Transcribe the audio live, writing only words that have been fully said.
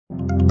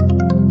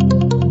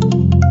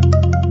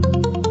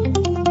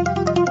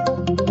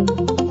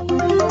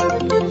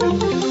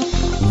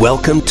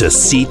Welcome to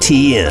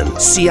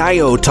CTN,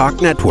 CIO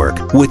Talk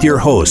Network, with your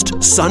host,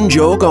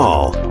 Sanjog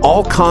Aul.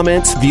 All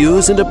comments,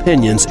 views, and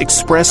opinions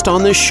expressed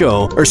on this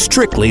show are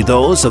strictly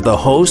those of the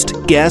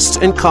host, guests,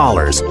 and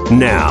callers.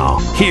 Now,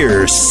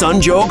 here's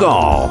Sanjog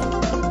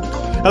Aul.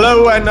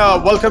 Hello and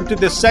welcome to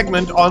this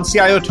segment on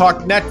CIO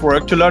Talk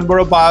Network. To learn more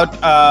about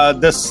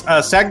this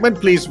segment,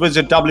 please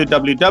visit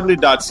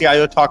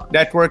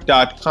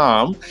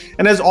www.ciotalknetwork.com.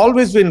 And as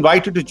always, we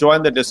invite you to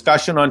join the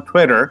discussion on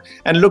Twitter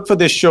and look for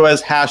this show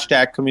as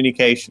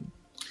 #communication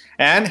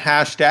and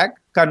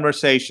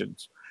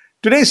 #conversations.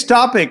 Today's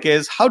topic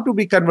is how to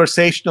be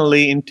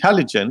conversationally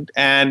intelligent.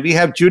 And we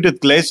have Judith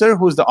Glaser,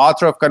 who's the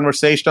author of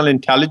Conversational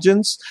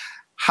Intelligence,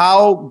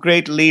 How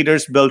Great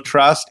Leaders Build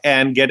Trust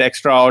and Get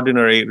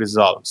Extraordinary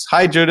Results.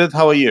 Hi, Judith.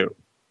 How are you?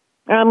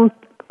 I'm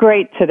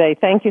great today.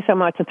 Thank you so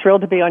much. I'm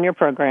thrilled to be on your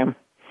program.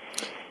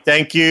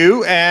 Thank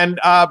you. And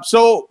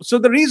so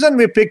the reason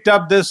we picked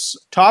up this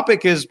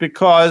topic is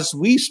because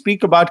we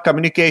speak about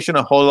communication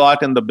a whole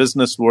lot in the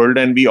business world,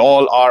 and we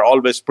all are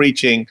always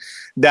preaching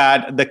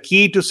that the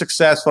key to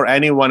success for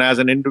anyone as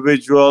an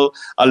individual,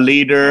 a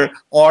leader,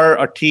 or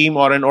a team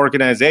or an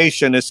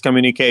organization is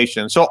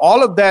communication. So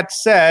all of that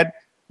said,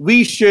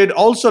 we should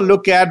also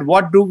look at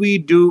what do we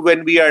do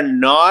when we are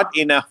not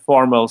in a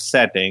formal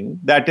setting,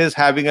 that is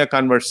having a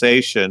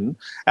conversation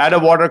at a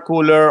water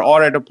cooler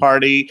or at a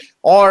party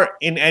or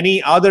in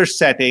any other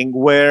setting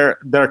where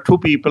there are two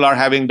people are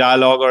having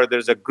dialogue or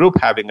there's a group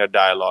having a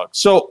dialogue.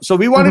 So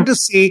we wanted to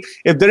see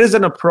if there is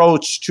an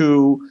approach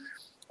to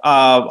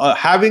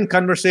having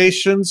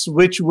conversations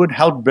which would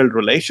help build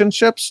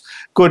relationships,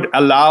 could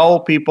allow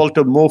people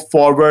to move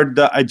forward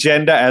the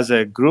agenda as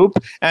a group,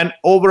 and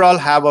overall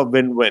have a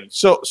win-win.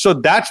 So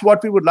that's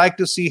what we would like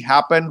to see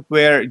happen.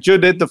 Where,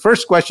 Judith, the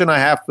first question I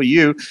have for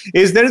you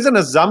is there is an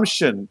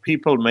assumption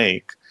people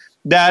make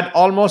that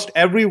almost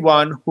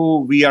everyone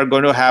who we are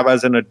going to have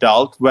as an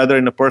adult, whether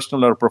in a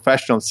personal or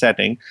professional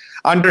setting,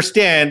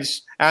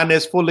 understands and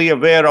is fully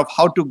aware of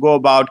how to go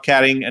about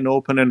carrying an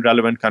open and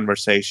relevant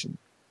conversation.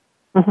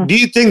 Do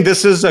you think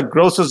this is a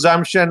gross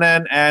assumption,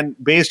 and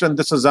based on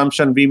this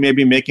assumption, we may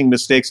be making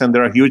mistakes and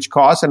there are huge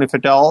costs? And if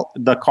at all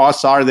the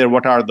costs are there,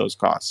 what are those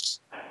costs?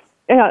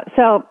 Yeah,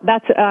 so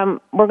that's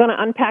we're going to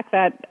unpack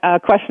that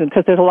question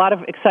because there's a lot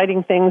of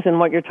exciting things in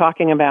what you're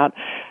talking about.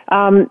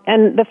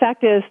 And the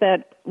fact is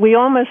that we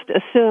almost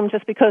assume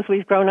just because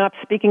we've grown up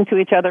speaking to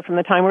each other from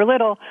the time we're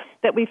little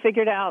that we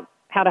figured out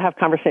how to have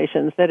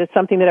conversations, that it's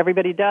something that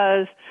everybody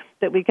does,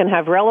 that we can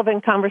have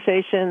relevant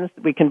conversations,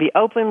 we can be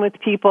open with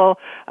people,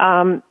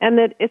 and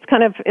that it's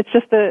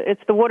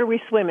the water we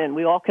swim in.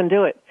 We all can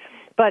do it.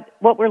 But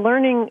what we're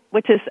learning,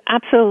 which is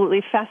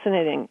absolutely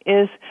fascinating,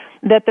 is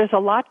that there's a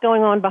lot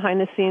going on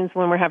behind the scenes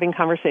when we're having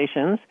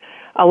conversations.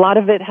 A lot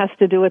of it has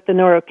to do with the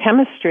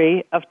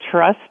neurochemistry of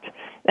trust.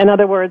 In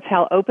other words,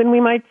 how open we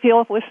might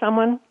feel with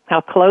someone,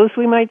 how close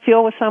we might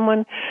feel with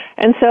someone.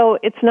 And so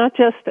it's not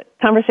just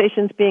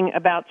conversations being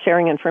about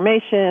sharing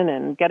information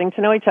and getting to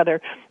know each other,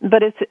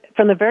 but it's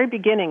from the very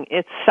beginning,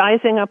 it's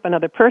sizing up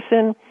another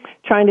person,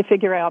 trying to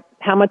figure out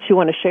how much you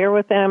want to share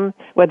with them,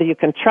 whether you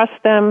can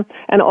trust them,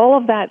 and all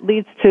of that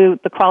leads to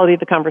the quality of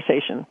the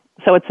conversation.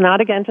 So it's not,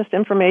 again, just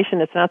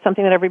information. It's not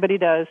something that everybody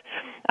does.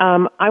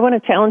 I want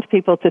to challenge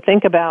people to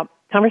think about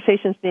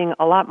conversations being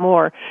a lot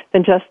more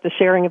than just the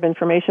sharing of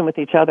information with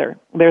each other.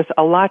 There's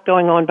a lot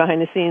going on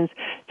behind the scenes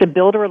to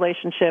build a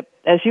relationship,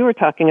 as you were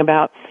talking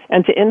about,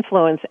 and to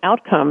influence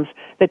outcomes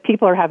that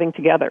people are having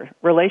together.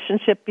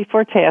 Relationship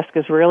before task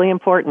is really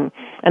important,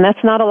 and that's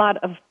not a lot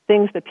of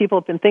things that people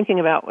have been thinking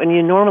about when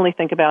you normally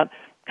think about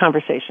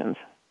conversations.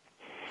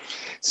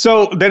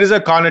 So there is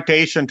a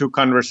connotation to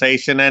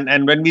conversation.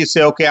 And when we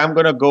say, okay, I'm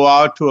going to go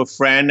out to a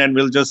friend and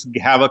we'll just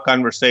have a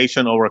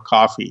conversation over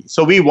coffee.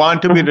 So we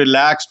want to be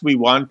relaxed. We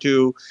want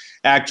to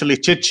actually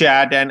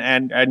chit-chat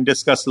and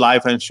discuss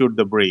life and shoot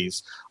the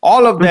breeze.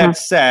 All of that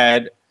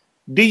said,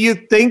 do you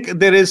think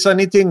there is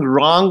anything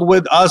wrong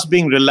with us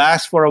being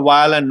relaxed for a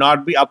while and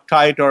not be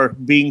uptight or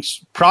being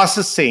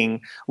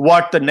processing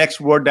what the next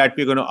word that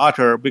we're going to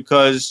utter,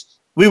 because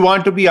we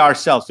want to be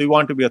ourselves. We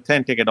want to be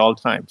authentic at all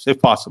times,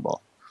 if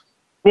possible.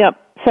 Yep.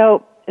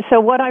 So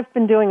what I've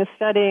been doing is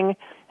studying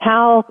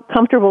how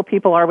comfortable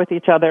people are with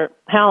each other,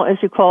 how, as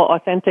you call,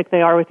 authentic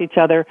they are with each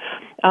other.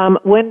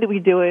 When do we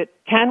do it?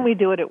 Can we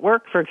do it at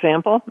work, for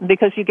example?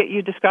 Because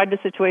you described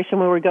a situation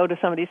where we go to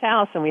somebody's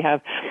house and we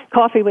have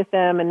coffee with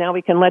them, and now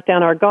we can let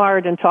down our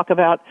guard and talk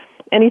about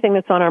anything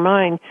that's on our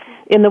mind.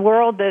 In the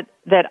world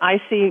that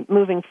I see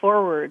moving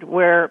forward,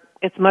 where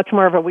it's much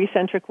more of a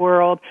we-centric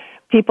world,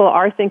 people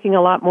are thinking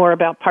a lot more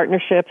about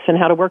partnerships and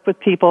how to work with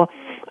people.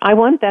 I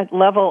want that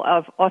level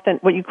of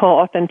what you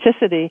call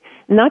authenticity,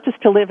 not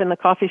just to live in the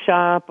coffee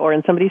shop or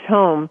in somebody's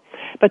home,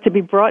 but to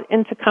be brought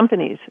into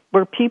companies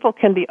where people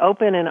can be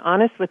open and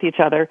honest with each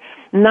other,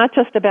 not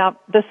just about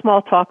the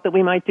small talk that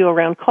we might do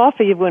around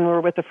coffee when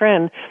we're with a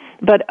friend,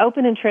 but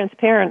open and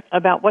transparent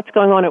about what's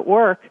going on at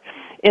work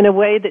in a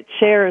way that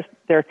shares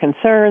their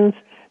concerns,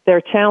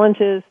 their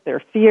challenges,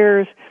 their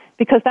fears,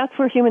 because that's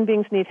where human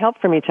beings need help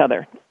from each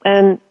other.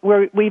 And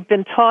we've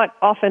been taught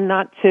often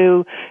not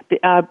to be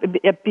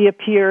a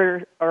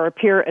peer or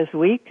appear as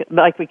weak,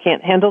 like we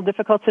can't handle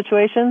difficult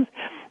situations.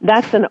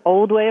 That's an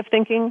old way of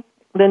thinking.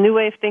 The new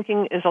way of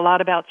thinking is a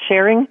lot about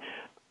sharing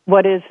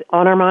what is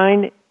on our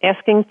mind,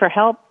 asking for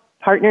help,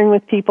 partnering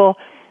with people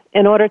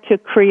in order to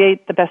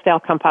create the best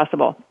outcome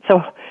possible.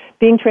 So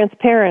being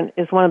transparent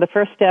is one of the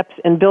first steps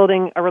in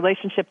building a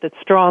relationship that's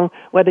strong,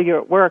 whether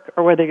you're at work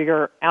or whether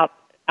you're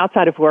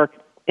outside of work,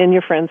 in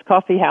your friend's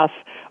coffee house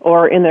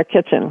or in their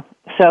kitchen.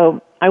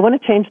 So I want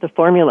to change the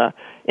formula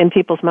in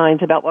people's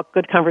minds about what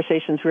good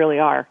conversations really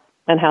are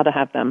and how to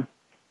have them.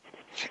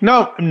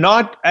 No,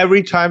 not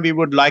every time we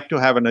would like to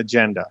have an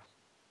agenda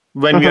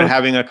when we are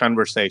having a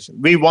conversation.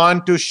 We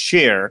want to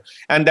share,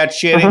 and that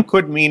sharing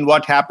could mean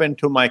what happened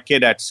to my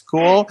kid at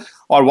school,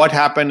 or what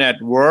happened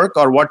at work,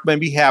 or what may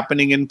be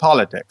happening in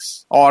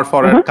politics, or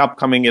for an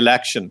upcoming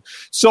election.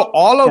 So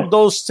all of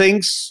those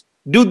things,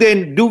 do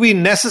we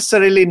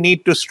necessarily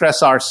need to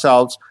stress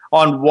ourselves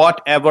on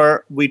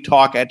whatever we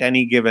talk at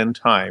any given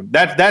time?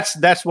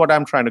 That's what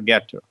I'm trying to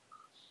get to.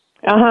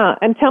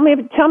 And tell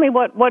me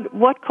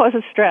what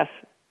causes stress?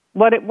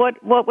 What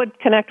would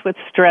connect with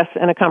stress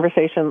in a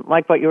conversation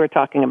like what you were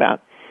talking about?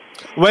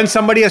 When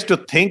somebody has to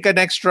think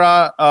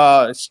extra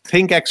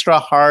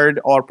hard,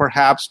 or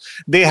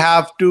perhaps they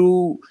have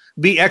to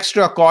be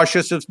extra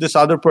cautious if this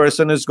other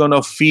person is going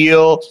to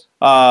feel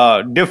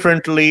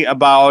differently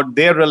about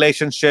their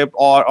relationship,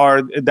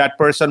 or that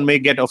person may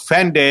get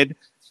offended.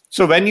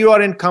 So when you are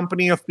in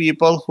company of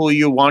people who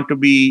you want to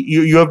be,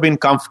 you have been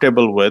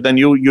comfortable with, and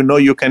you know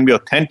you can be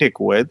authentic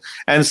with,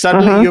 and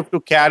suddenly you have to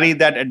carry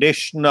that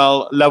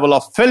additional level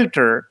of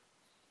filter,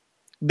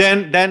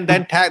 then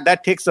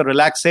that takes the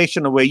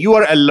relaxation away. You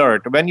are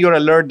alert. When you're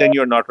alert, then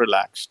you're not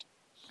relaxed.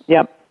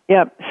 Yep.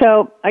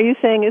 So are you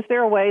saying, is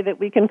there a way that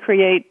we can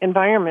create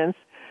environments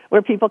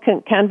where people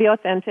can be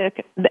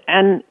authentic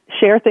and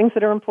share things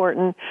that are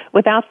important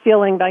without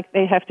feeling like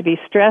they have to be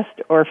stressed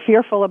or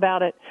fearful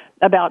about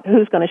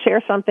who's going to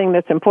share something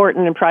that's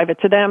important and private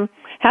to them?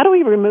 How do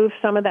we remove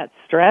some of that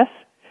stress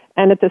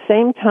and at the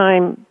same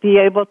time be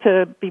able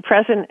to be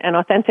present and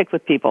authentic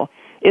with people?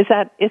 Is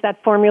that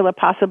formula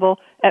possible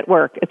at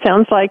work? It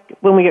sounds like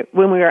when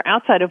we are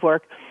outside of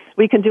work,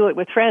 we can do it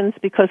with friends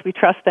because we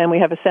trust them. We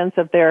have a sense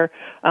of their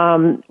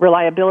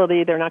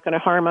reliability. They're not going to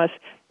harm us.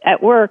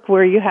 At work,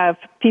 where you have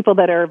people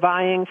that are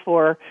vying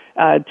for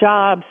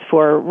jobs,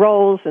 for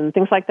roles, and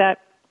things like that,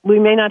 we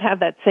may not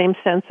have that same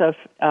sense of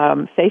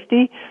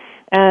safety.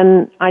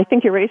 And I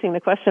think you're raising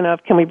the question of,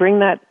 can we bring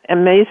that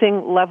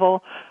amazing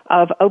level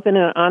of open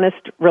and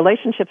honest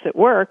relationships at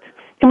work,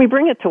 can we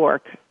bring it to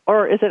work?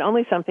 Or is it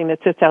only something that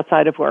sits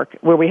outside of work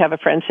where we have a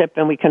friendship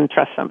and we can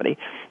trust somebody?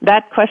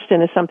 That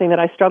question is something that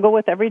I struggle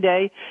with every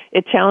day.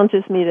 It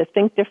challenges me to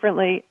think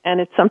differently,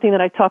 and it's something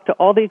that I talk to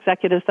all the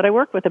executives that I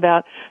work with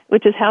about,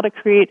 which is how to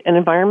create an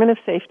environment of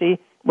safety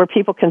where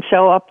people can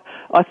show up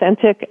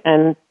authentic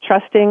and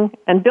trusting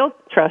and build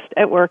trust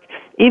at work,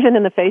 even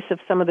in the face of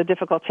some of the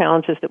difficult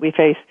challenges that we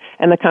face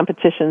and the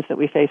competitions that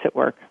we face at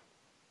work.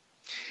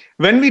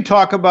 When we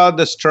talk about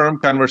this term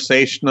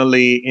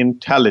conversationally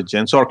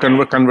intelligence or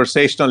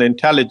conversational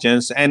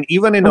intelligence, and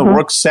even in a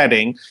work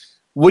setting,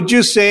 would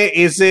you say,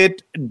 is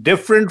it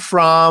different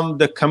from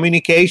the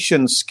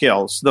communication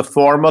skills, the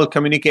formal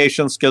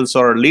communication skills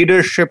or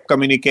leadership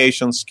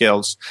communication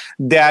skills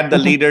that the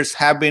leaders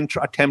have been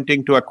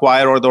attempting to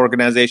acquire, or the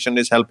organization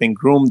is helping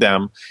groom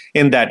them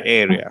in that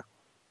area?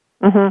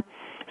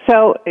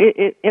 So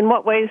in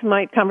what ways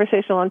might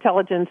conversational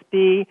intelligence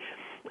be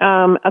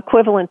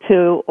equivalent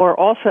to, or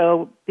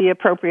also be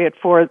appropriate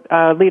for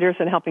leaders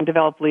and helping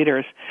develop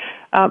leaders?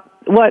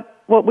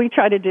 What we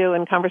try to do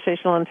in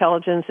conversational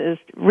intelligence is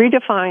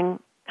redefine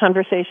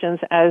conversations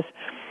as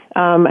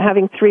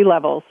having three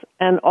levels,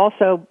 and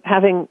also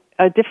having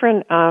a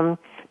different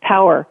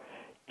power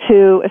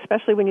to,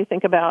 especially when you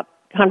think about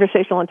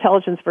conversational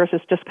intelligence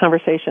versus just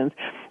conversations.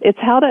 It's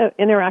how to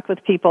interact with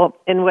people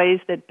in ways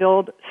that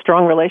build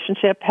strong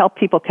relationship, help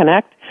people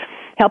connect,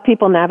 help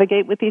people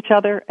navigate with each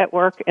other at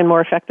work in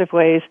more effective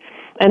ways,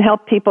 and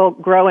help people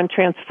grow and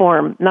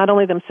transform, not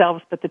only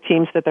themselves, but the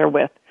teams that they're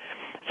with.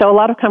 So a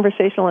lot of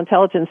conversational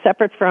intelligence,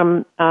 separate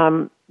from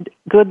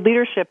good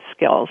leadership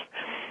skills,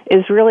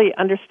 is really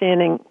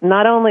understanding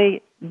not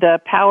only the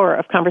power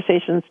of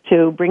conversations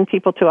to bring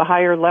people to a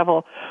higher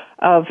level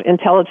of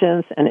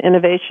intelligence and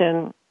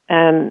innovation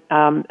and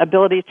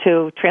ability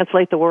to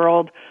translate the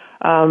world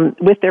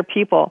with their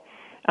people.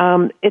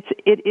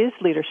 It is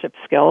leadership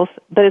skills,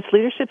 but it's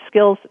leadership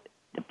skills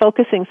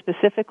focusing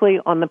specifically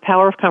on the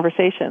power of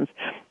conversations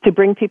to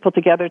bring people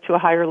together to a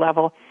higher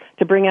level,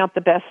 to bring out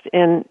the best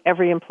in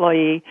every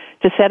employee,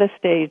 to set a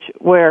stage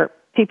where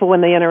people,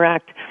 when they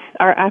interact,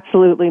 are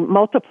absolutely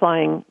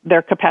multiplying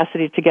their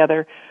capacity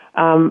together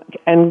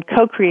and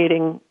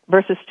co-creating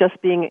versus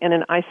just being in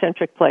an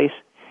I-centric place.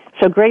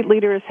 So great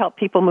leaders help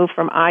people move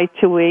from I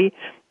to we.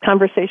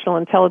 Conversational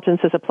intelligence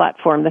is a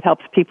platform that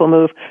helps people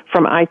move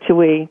from I to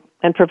we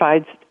and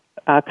provides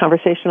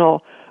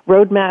conversational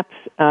roadmaps,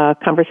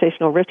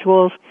 conversational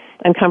rituals,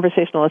 and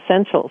conversational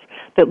essentials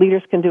that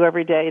leaders can do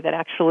every day that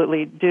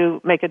absolutely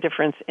do make a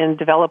difference in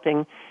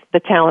developing the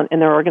talent in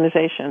their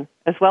organization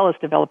as well as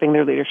developing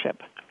their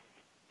leadership.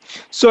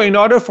 So in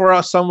order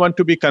for someone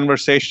to be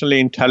conversationally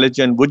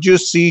intelligent, would you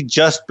see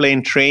just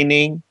plain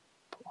training,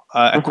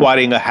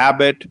 acquiring a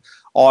habit,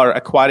 or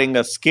acquiring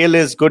a skill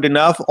is good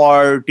enough?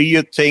 Or do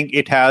you think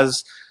it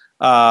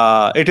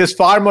is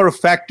far more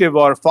effective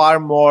or far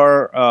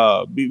more,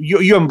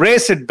 you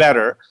embrace it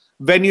better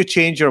when you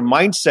change your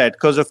mindset?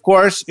 Because of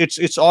course,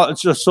 it's all,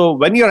 so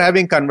when you're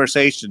having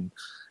conversation,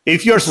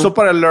 if you're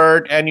super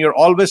alert and you're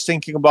always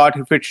thinking about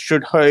if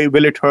it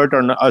will it hurt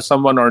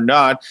someone or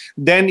not,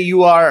 then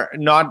you are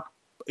not,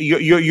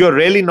 you're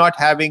really not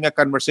having a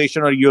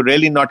conversation, or you're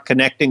really not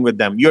connecting with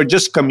them. You're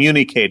just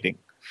communicating.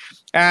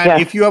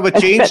 And if you have a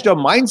changed your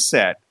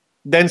mindset,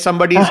 then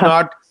somebody's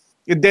not,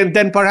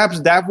 then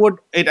perhaps that would,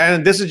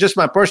 and this is just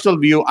my personal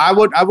view, I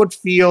would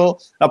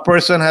feel a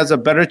person has a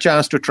better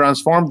chance to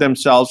transform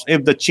themselves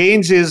if the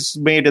change is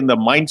made in the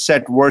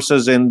mindset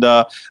versus in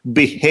the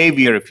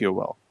behavior, if you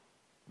will.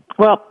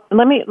 Well,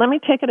 let me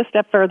take it a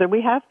step further.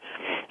 We have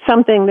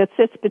something that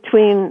sits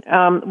between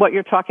what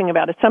you're talking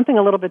about. It's something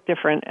a little bit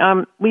different.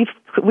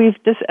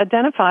 We've just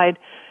identified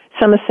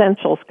some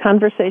essentials,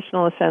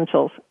 conversational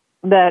essentials,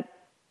 that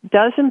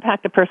does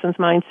impact a person's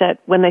mindset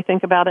when they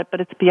think about it,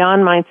 but it's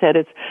beyond mindset.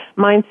 It's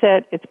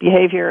mindset, it's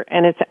behavior,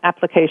 and it's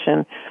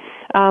application.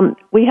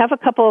 We have a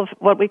couple of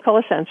what we call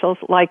essentials,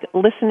 like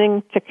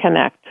listening to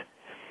connect.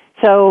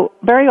 So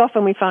very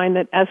often we find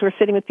that as we're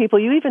sitting with people,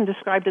 you even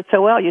described it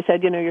so well. You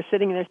said, you're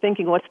sitting there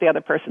thinking, what's the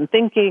other person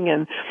thinking,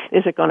 and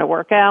is it going to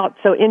work out?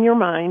 So in your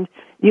mind,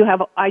 you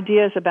have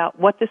ideas about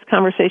what this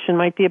conversation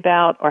might be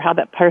about or how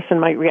that person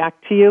might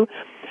react to you,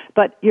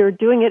 but you're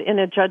doing it in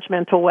a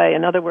judgmental way.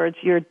 In other words,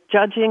 you're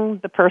judging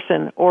the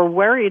person or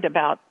worried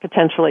about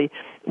potentially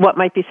what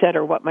might be said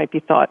or what might be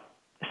thought.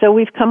 So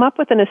we've come up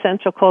with an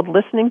essential called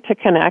listening to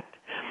connect,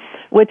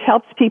 which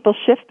helps people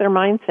shift their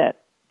mindset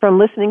from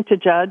listening to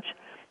judge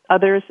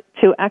others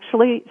to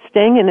actually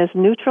staying in as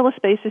neutral a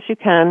space as you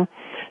can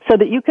so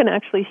that you can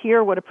actually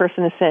hear what a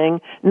person is saying,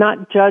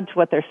 not judge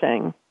what they're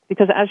saying.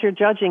 Because as you're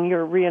judging,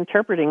 you're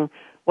reinterpreting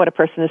what a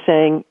person is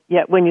saying,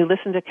 yet when you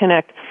listen to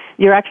connect,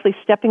 you're actually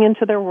stepping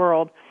into their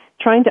world,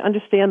 trying to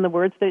understand the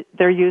words that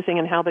they're using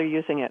and how they're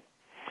using it.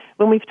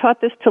 When we've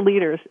taught this to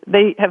leaders,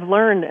 they have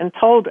learned and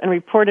told and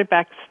reported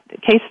back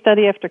case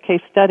study after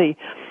case study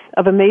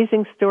of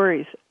amazing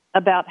stories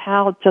about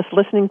how just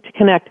listening to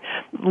connect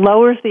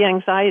lowers the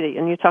anxiety,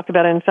 and you talked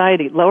about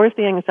anxiety, lowers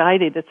the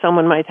anxiety that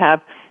someone might have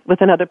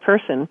with another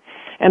person.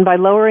 And by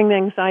lowering the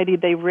anxiety,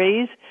 they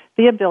raise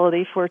the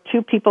ability for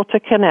two people to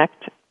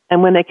connect.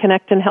 And when they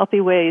connect in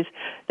healthy ways,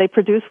 they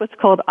produce what's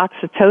called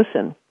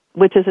oxytocin,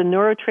 which is a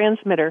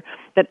neurotransmitter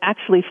that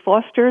actually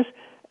fosters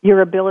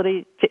your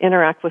ability to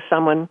interact with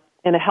someone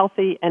in a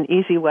healthy and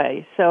easy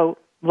way. So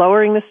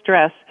lowering the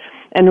stress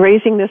and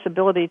raising this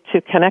ability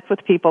to connect with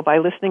people by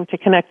listening to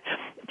connect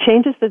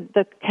changes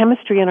the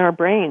chemistry in our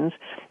brains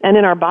and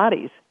in our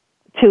bodies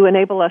to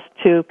enable us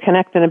to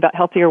connect in a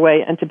healthier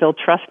way and to build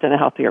trust in a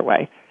healthier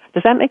way.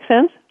 Does that make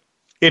sense?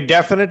 It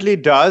definitely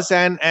does.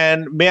 And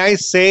may I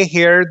say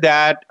here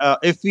that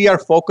if we are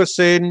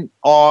focusing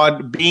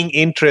on being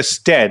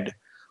interested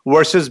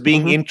versus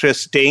being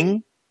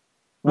interesting,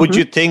 would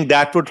you think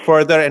that would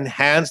further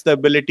enhance the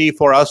ability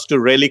for us to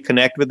really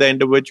connect with the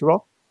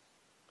individual?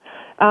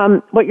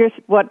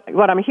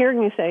 What I'm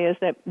hearing you say is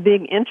that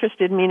being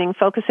interested, meaning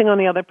focusing on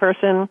the other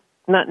person,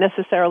 not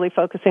necessarily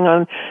focusing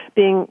on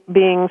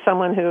being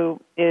someone who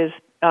is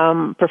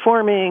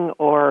performing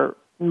or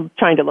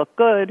trying to look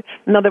good.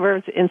 In other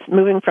words,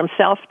 moving from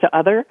self to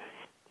other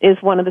is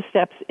one of the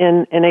steps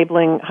in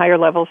enabling higher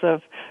levels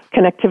of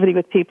connectivity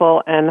with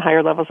people and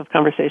higher levels of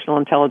conversational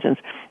intelligence.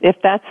 If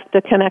that's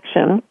the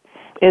connection,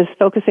 is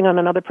focusing on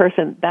another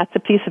person, that's a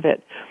piece of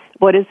it.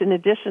 What is in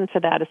addition to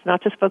that, it's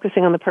not just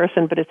focusing on the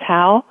person, but it's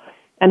how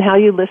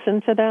you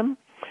listen to them,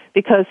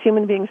 because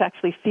human beings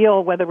actually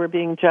feel whether we're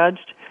being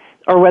judged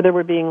or whether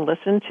we're being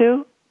listened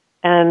to,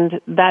 and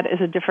that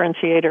is a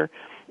differentiator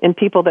in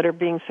people that are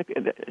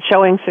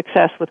showing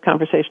success with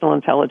conversational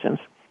intelligence.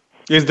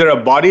 Is there a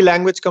body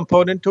language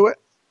component to it?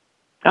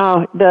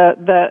 Oh,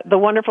 the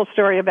wonderful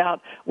story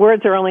about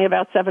words are only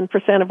about 7%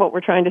 of what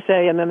we're trying to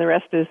say, and then the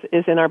rest is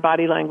in our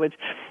body language.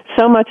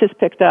 So much is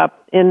picked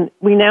up.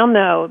 We now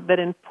know that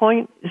in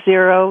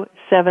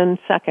 0.07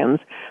 seconds,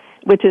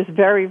 which is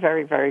very,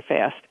 very, very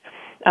fast,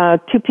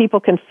 two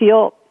people can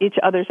feel each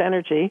other's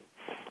energy.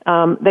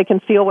 They can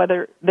feel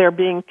whether they're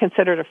being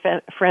considered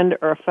a friend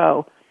or a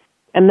foe.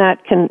 And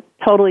that can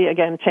totally,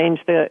 again, change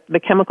the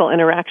chemical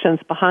interactions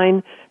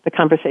behind the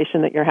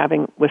conversation that you're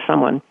having with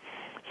someone.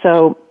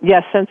 So,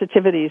 yes,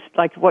 sensitivities,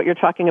 like what you're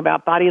talking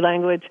about, body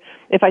language.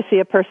 If I see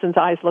a person's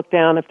eyes look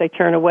down, if they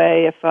turn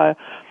away, if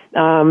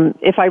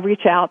I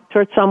reach out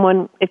towards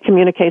someone, it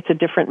communicates a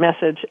different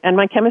message, and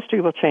my chemistry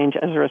will change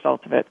as a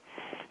result of it.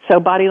 So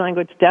body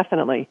language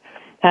definitely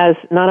has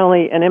not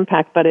only an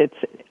impact, but it's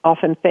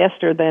often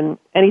faster than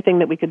anything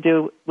that we could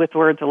do with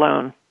words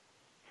alone.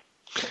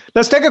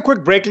 Let's take a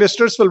quick break,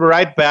 listeners. We'll be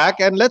right back,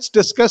 and let's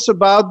discuss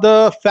about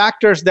the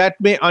factors that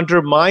may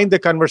undermine the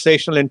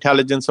conversational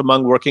intelligence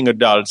among working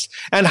adults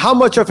and how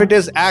much of it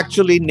is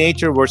actually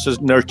nature versus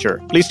nurture.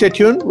 Please stay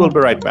tuned. We'll be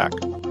right back.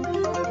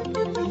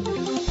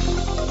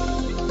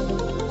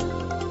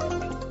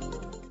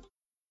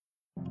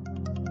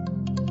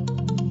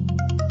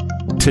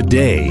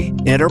 Today,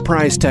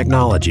 enterprise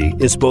technology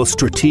is both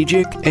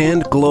strategic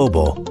and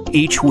global.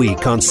 Each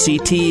week on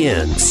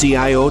CTN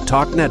CIO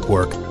Talk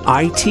Network,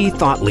 IT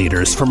thought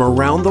leaders from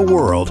around the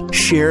world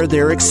share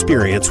their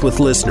experience with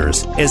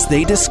listeners as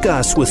they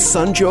discuss with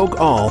Sanjog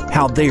Aul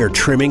how they are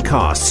trimming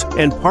costs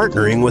and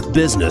partnering with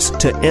business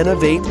to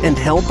innovate and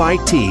help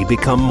IT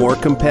become more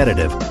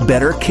competitive,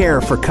 better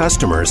care for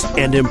customers,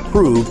 and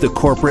improve the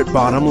corporate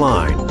bottom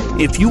line.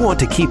 If you want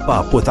to keep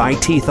up with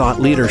IT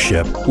thought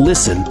leadership,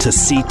 listen to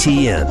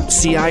CTN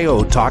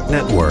CIO Talk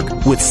Network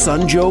with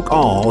Sanjog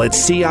Aul at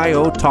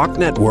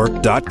CIOTalkNetwork.com.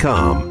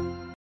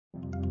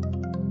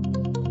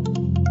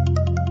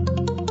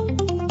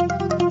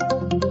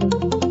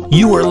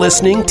 You are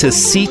listening to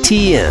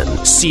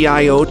CTN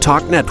CIO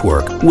Talk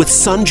Network with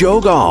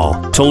Sanjog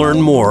Aul. To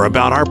learn more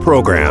about our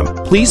program,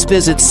 please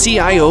visit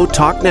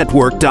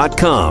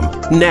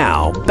CIOTalkNetwork.com.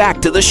 Now,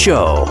 back to the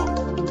show.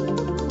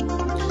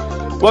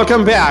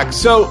 Welcome back.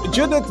 So,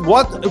 Judith,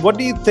 what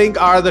do you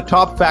think are the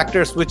top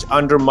factors which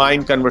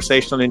undermine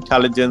conversational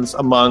intelligence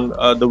among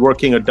the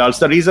working adults?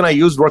 The reason I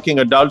use working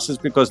adults is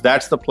because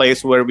that's the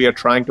place where we are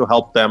trying to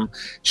help them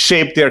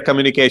shape their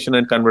communication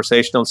and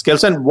conversational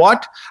skills. And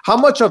how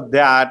much of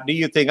that do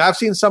you think? I've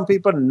seen some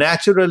people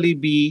naturally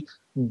be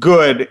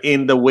good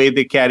in the way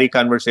they carry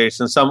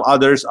conversations. Some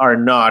others are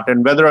not,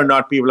 and whether or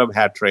not people have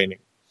had training.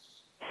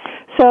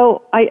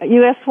 So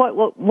you asked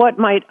what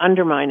might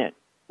undermine it.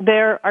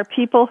 There are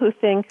people who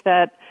think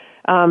that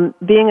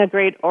being a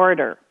great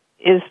orator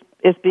is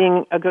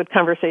being a good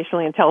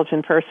conversationally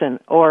intelligent person,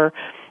 or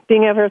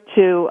being able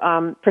to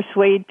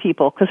persuade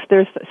people, because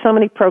there's so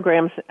many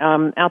programs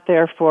out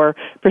there for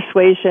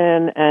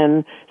persuasion,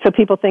 and so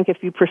people think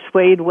if you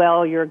persuade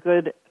well, you're a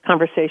good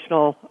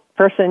conversational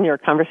person, you're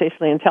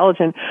conversationally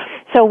intelligent.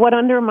 So what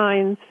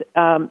undermines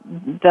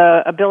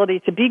the ability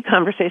to be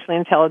conversationally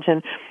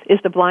intelligent is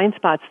the blind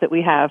spots that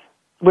we have,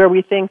 where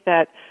we think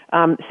that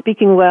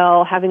speaking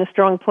well, having a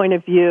strong point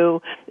of view,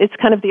 it's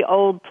kind of the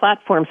old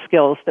platform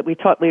skills that we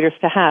taught leaders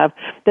to have,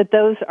 that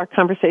those are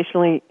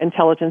conversationally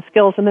intelligent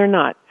skills, and they're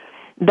not.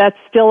 That's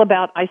still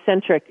about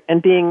eye-centric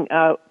and being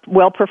a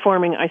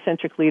well-performing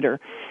eye-centric leader.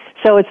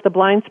 So it's the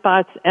blind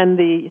spots and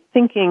the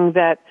thinking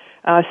that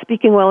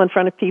speaking well in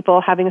front of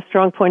people, having a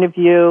strong point of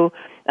view,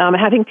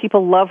 having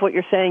people love what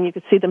you're saying. You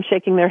could see them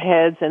shaking their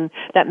heads, and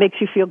that makes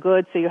you feel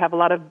good, so you have a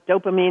lot of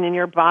dopamine in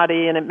your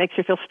body, and it makes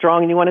you feel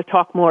strong, and you want to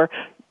talk more.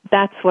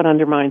 That's what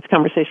undermines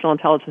conversational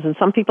intelligence. And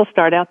some people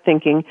start out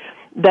thinking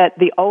that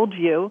the old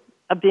view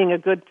of being a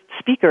good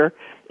speaker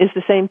is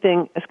the same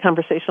thing as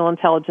conversational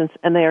intelligence,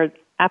 and they are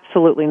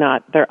absolutely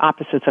not. They're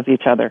opposites of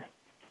each other.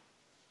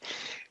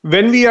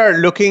 When we are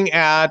looking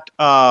at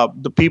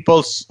the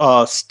people's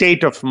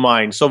state of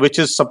mind, so which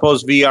is,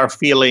 suppose we are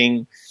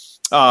feeling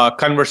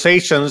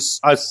conversations,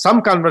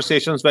 some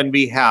conversations when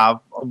we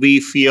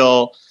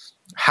feel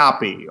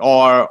happy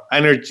or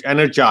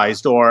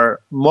energized or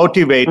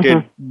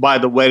motivated by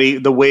the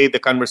way the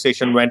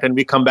conversation went, and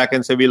we come back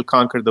and say we'll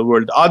conquer the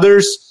world.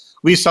 Others,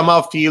 we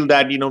somehow feel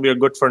that we are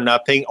good for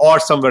nothing, or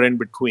somewhere in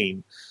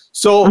between.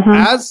 So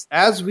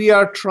as we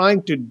are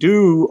trying to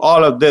do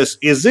all of this,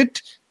 is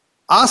it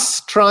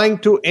us trying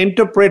to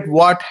interpret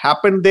what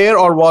happened there,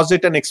 or was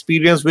it an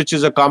experience which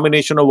is a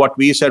combination of what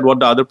we said, what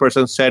the other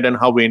person said, and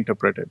how we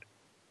interpreted?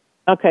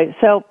 Okay,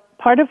 so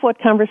part of what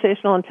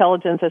conversational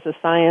intelligence as a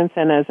science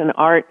and as an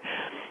art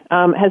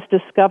has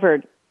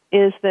discovered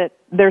is that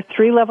there are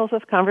 3 levels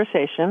of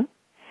conversation,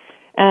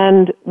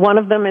 and one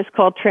of them is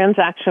called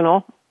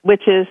transactional,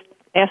 which is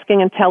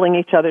asking and telling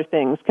each other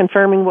things,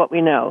 confirming what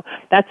we know.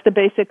 That's the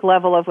basic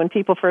level of when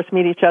people first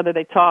meet each other,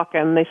 they talk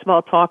and they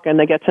small talk and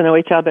they get to know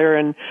each other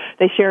and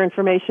they share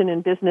information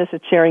in business.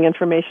 It's sharing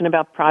information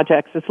about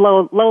projects. It's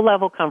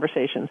low-level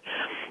conversations.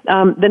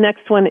 The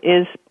next one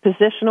is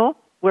positional,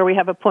 where we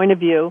have a point of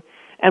view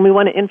and we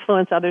want to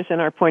influence others in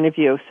our point of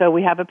view. So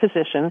we have a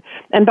position.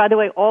 And by the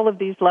way, all of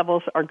these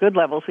levels are good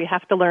levels. We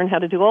have to learn how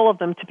to do all of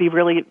them to be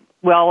really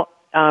well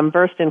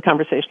versed in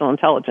conversational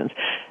intelligence.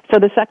 So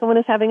the second one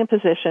is having a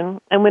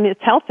position. And when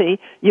it's healthy,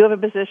 you have a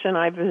position,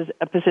 I have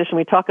a position,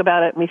 we talk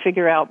about it, and we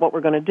figure out what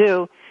we're going to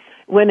do.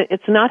 When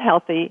it's not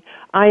healthy,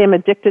 I am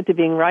addicted to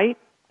being right,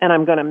 and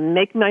I'm going to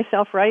make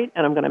myself right,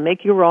 and I'm going to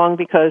make you wrong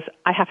because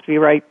I have to be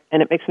right,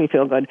 and it makes me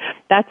feel good.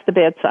 That's the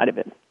bad side of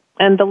it.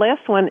 And the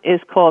last one is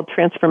called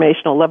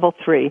transformational, level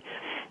 3.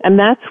 And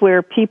that's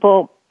where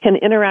people can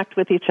interact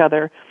with each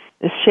other,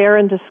 share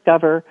and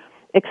discover,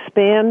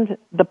 expand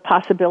the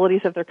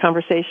possibilities of their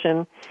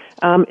conversation.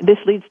 This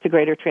leads to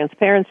greater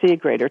transparency,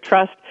 greater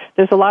trust.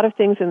 There's a lot of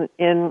things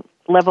in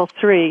level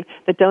 3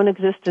 that don't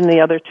exist in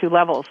the other 2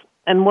 levels.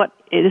 And what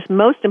is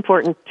most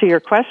important to your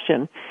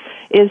question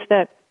is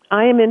that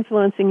I am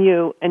influencing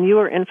you and you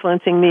are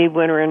influencing me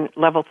when we're in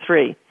level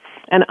 3.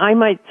 And I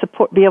might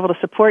be able to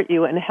support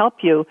you and help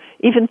you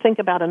even think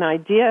about an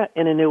idea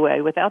in a new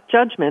way without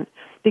judgment,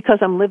 because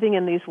I'm living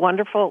in these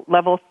wonderful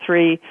level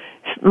 3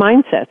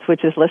 mindsets,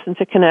 which is listen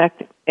to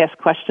connect, ask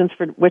questions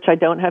for which I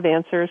don't have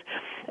answers.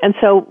 And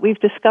so we've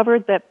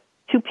discovered that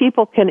two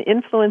people can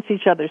influence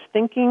each other's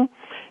thinking.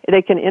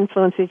 They can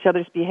influence each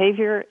other's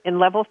behavior in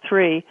level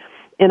 3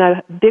 in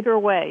a bigger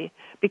way,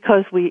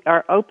 because we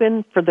are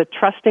open for the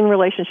trusting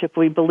relationship.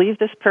 We believe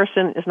this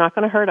person is not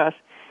going to hurt us.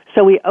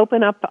 So we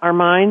open up our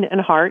mind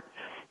and heart.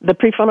 The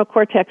prefrontal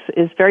cortex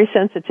is very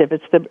sensitive.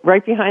 It's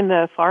right behind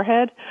the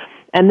forehead,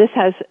 and this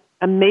has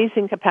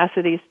amazing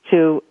capacities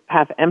to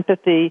have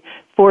empathy,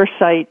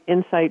 foresight,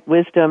 insight,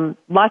 wisdom,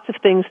 lots of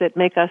things that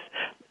make us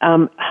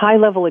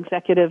high-level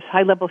executives,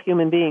 high-level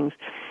human beings.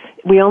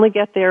 We only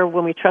get there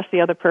when we trust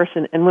the other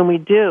person, and when we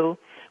do,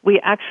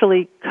 we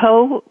actually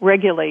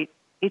co-regulate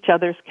each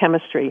other's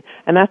chemistry.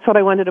 And that's what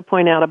I wanted to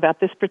point out about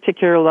this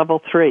particular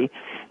level 3.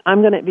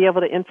 I'm going to be able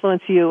to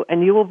influence you,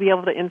 and you will be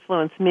able to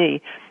influence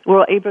me.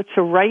 We're able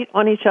to write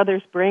on each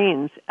other's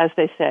brains, as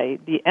they say.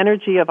 The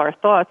energy of our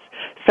thoughts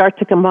start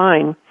to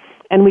combine,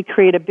 and we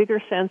create a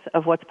bigger sense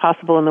of what's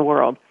possible in the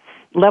world.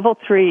 Level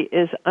 3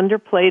 is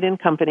underplayed in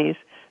companies.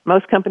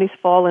 Most companies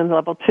fall in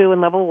level 2 and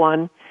level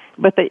 1,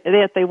 but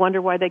they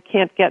wonder why they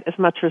can't get as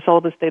much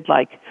result as they'd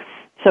like.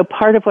 So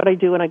part of what I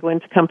do when I go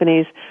into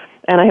companies,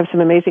 and I have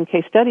some amazing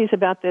case studies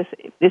about this,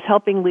 is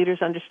helping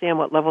leaders understand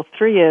what level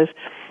 3 is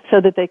so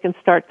that they can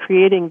start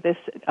creating this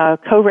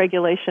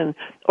co-regulation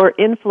or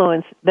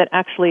influence that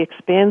actually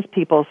expands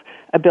people's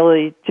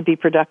ability to be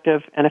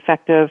productive and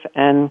effective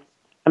and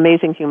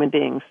amazing human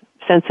beings,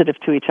 sensitive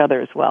to each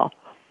other as well.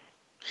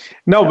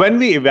 Now, when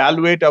we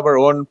evaluate our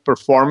own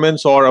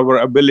performance or our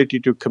ability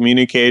to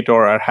communicate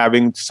or are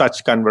having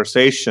such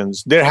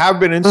conversations, there have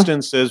been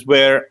instances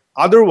where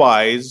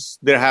otherwise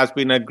there has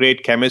been a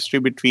great chemistry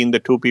between the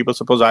two people.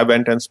 Suppose I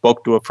went and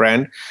spoke to a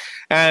friend,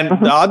 and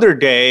the other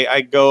day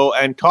I go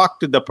and talk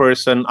to the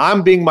person.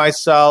 I'm being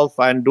myself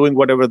and doing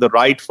whatever the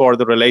right for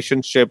the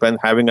relationship and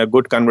having a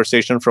good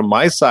conversation from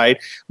my side.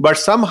 But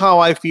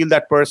somehow I feel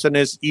that person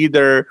is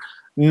either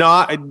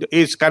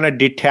is kind of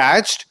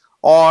detached,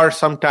 or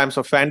sometimes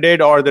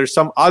offended, or there's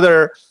some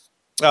other,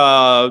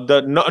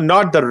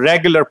 not the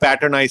regular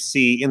pattern I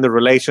see in the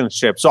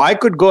relationship. So I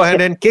could go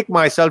ahead and kick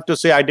myself to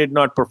say I did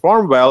not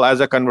perform well as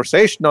a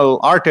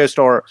conversational artist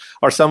or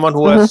someone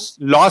who has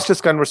lost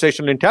his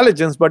conversational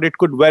intelligence, but it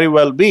could very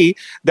well be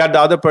that the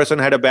other person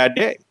had a bad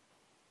day.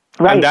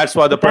 Right. And that's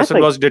why the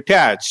person was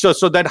detached.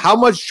 So that how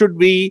much should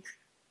we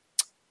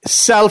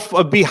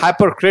be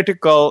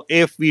hypercritical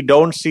if we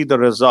don't see the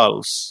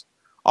results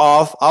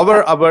of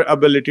our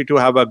ability to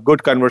have a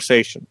good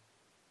conversation?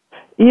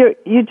 You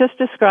just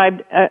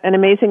described an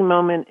amazing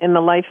moment in the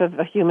life of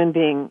a human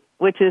being,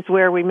 which is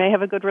where we may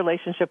have a good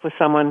relationship with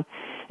someone,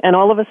 and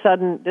all of a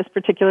sudden, this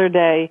particular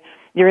day,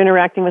 you're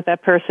interacting with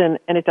that person,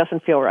 and it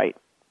doesn't feel right.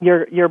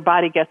 Your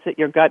body gets it,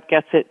 your gut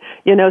gets it,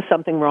 you know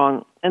something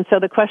wrong. And so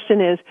the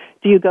question is,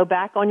 do you go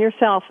back on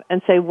yourself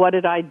and say, what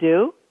did I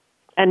do?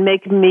 And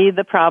make me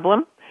the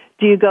problem?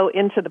 Do you go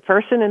into the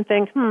person and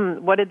think,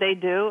 what did they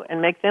do,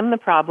 and make them the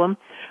problem?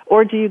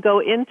 Or do you go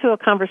into a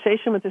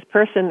conversation with this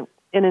person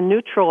in a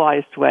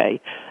neutralized way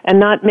and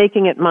not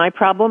making it my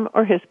problem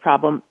or his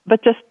problem,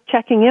 but just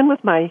checking in with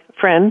my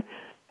friend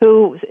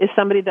who is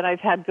somebody that I've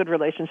had good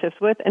relationships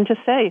with, and just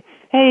say,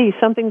 hey,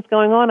 something's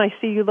going on. I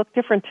see you look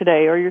different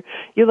today, or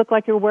you look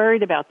like you're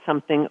worried about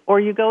something. Or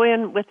you go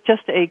in with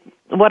just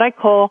what I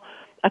call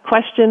a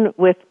question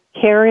with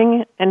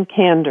caring and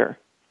candor.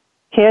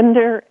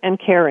 Candor and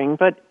caring,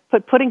 but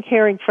putting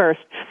caring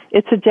first.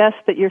 It suggests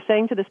that you're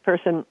saying to this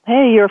person,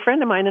 hey, you're a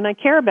friend of mine and I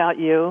care about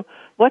you.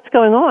 What's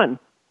going on?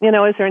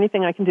 Is there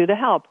anything I can do to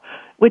help?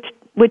 Which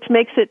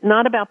makes it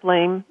not about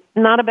blame,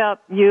 not about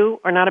you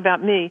or not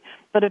about me,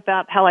 but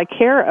about how I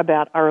care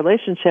about our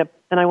relationship,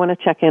 and I want to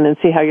check in and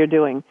see how you're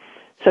doing.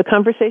 So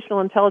conversational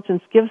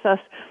intelligence gives us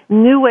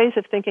new ways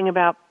of thinking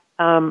about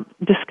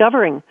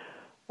discovering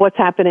what's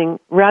happening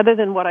rather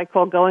than what I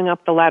call going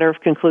up the ladder of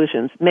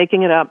conclusions,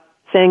 making it up,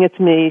 saying it's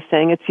me,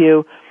 saying it's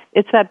you.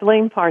 It's that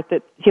blame part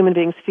that human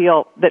beings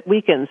feel that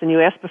weakens. And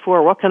you asked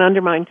before, what can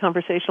undermine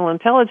conversational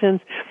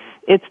intelligence?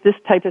 It's this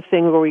type of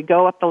thing where we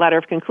go up the ladder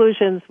of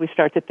conclusions, we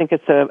start to think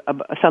it's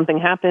something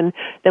happened,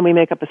 then we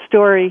make up a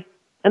story,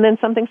 and then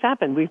something's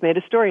happened. We've made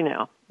a story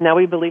now. Now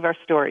we believe our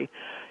story.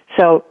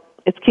 So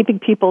it's keeping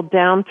people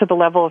down to the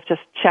level of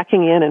just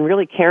checking in and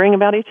really caring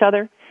about each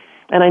other.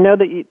 And I know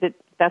that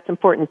that's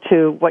important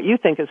to what you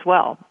think as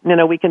well.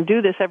 We can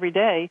do this every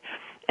day,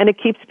 and it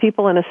keeps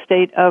people in a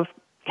state of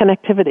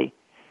connectivity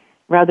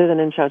rather than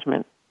in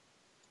judgment.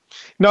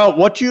 Now,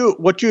 what you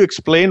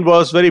explained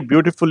was very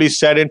beautifully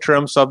said in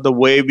terms of the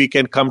way we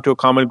can come to a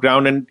common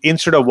ground, and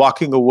instead of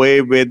walking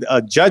away with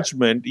a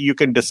judgment, you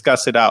can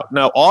discuss it out.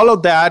 Now, all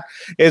of that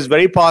is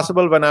very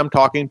possible when I'm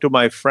talking to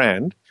my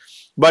friend,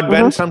 but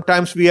when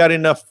sometimes we are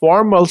in a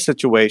formal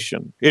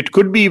situation, it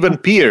could be even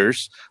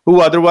peers who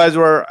otherwise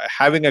were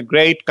having a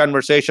great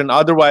conversation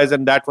otherwise,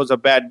 and that was a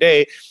bad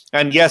day.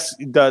 And yes,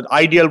 the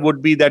ideal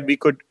would be that we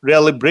could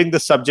really bring the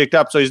subject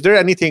up. So is there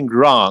anything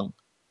wrong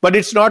but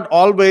it's not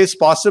always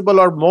possible,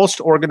 or most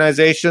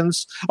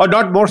organizations, or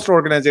not most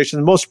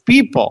organizations, most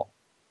people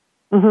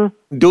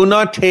do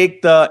not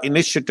take the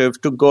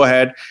initiative to go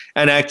ahead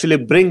and actually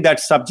bring that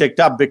subject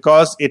up,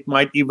 because it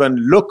might even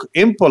look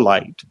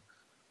impolite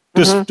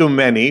to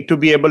many to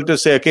be able to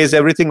say, okay, is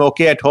everything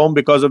okay at home,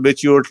 because of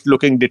which you're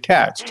looking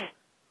detached.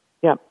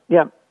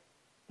 Yeah.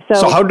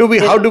 So how do we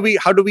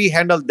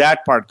handle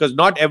that part? Because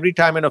not every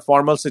time in a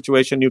formal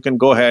situation you can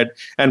go ahead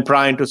and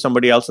pry into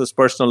somebody else's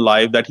personal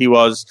life that he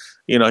was,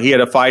 he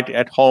had a fight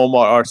at home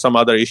or some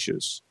other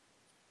issues.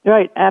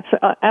 Right,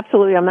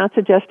 absolutely. I'm not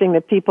suggesting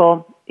that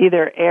people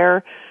either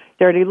air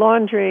dirty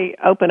laundry,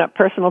 open up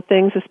personal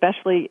things,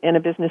 especially in a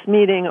business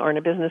meeting or in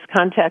a business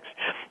context.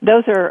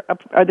 There's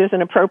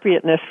an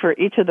appropriateness for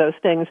each of those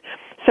things.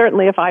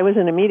 Certainly, if I was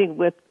in a meeting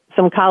with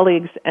some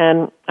colleagues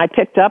and I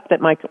picked up that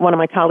one of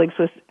my colleagues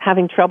was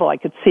having trouble, I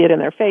could see it in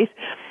their face,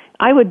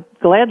 I would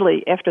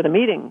gladly, after the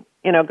meeting,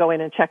 go in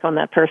and check on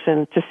that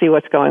person to see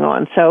what's going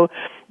on. So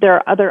there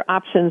are other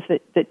options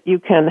that you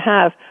can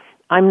have.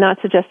 I'm not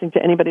suggesting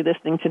to anybody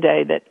listening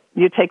today that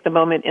you take the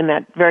moment in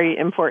that very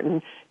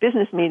important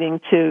business meeting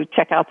to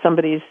check out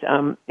somebody's,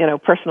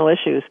 personal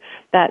issues.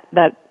 That's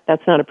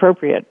not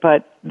appropriate,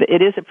 but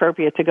it is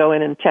appropriate to go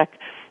in and check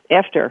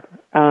after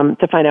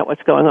to find out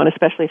what's going on,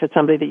 especially if it's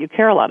somebody that you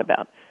care a lot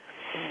about.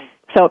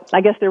 So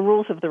I guess there are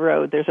rules of the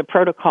road. There's a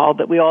protocol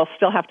that we all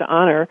still have to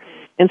honor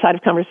inside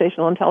of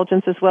conversational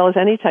intelligence, as well as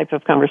any type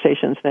of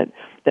conversations that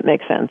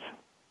make sense.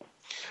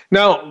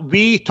 Now,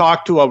 we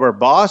talk to our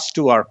boss,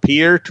 to our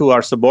peer, to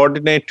our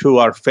subordinate, to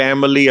our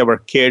family, our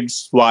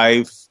kids,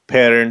 wife,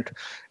 parent,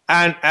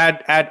 and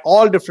at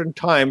all different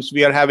times,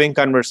 we are having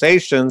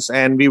conversations,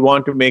 and we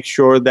want to make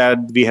sure that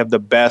we have the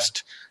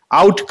best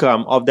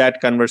outcome of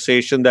that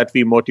conversation, that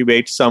we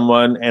motivate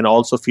someone and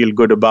also feel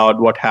good about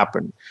what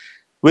happened.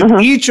 With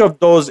each of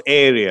those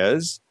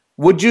areas,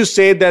 would you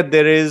say that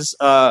there is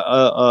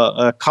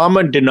a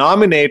common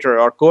denominator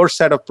or core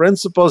set of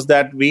principles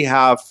that we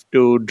have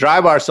to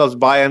drive ourselves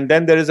by, and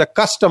then there is a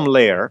custom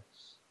layer,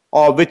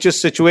 or which is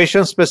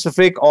situation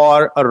specific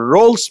or a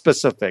role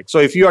specific? So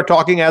if you are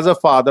talking as a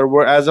father,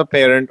 or as a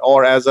parent,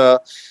 or as a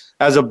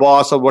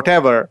boss, or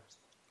whatever,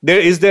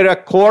 is there a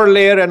core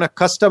layer and a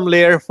custom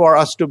layer for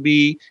us to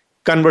be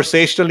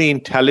conversationally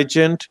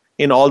intelligent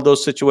in all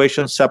those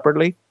situations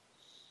separately?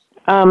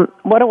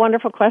 What a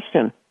wonderful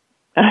question.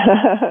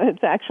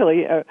 It's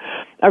actually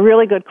a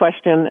really good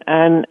question,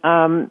 and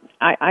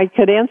I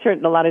could answer it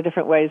in a lot of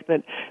different ways.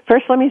 But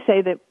first, let me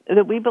say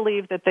that we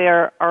believe that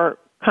there are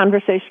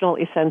conversational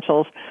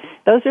essentials.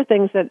 Those are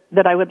things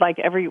that I would like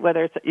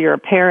whether you're a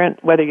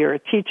parent, whether you're a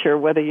teacher,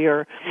 whether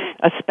you're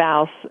a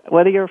spouse,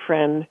 whether you're a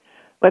friend,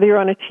 whether you're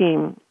on a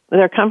team.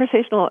 Their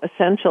conversational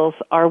essentials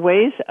are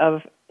ways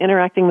of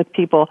interacting with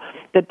people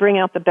that bring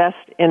out the best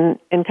in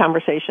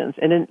conversations,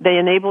 and they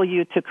enable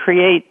you to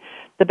create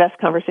the best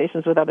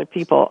conversations with other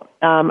people.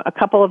 A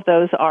couple of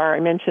those are, I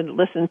mentioned,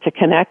 listen to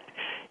connect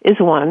is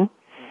one.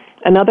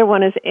 Another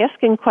one is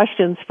asking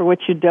questions for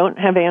which you don't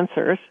have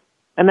answers,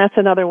 and that's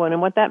another one.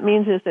 And what that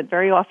means is that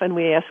very often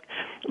we ask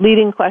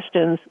leading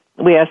questions,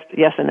 we ask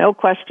yes and no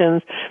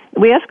questions,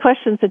 we ask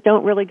questions that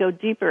don't really go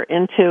deeper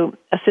into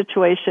a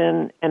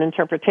situation, an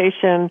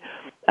interpretation,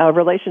 a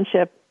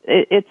relationship.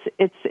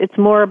 It's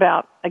more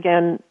about,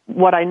 again,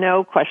 what I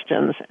know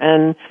questions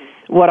and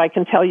what I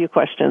can tell you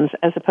questions,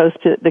 as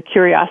opposed to the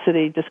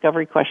curiosity,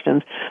 discovery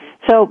questions.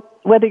 So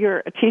whether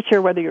you're a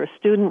teacher, whether you're a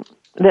student,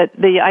 that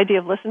the idea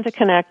of listen to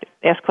connect,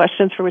 ask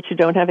questions for which you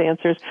don't have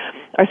answers,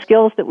 are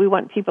skills that we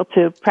want people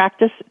to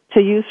practice,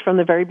 to use from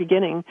the very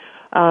beginning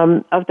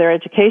of their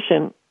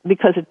education,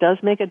 because it does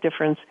make a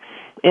difference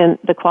in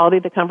the quality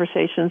of the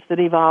conversations that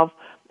evolve.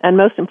 And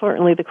most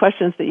importantly, the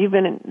questions that you've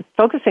been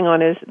focusing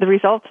on is the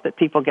results that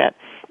people get.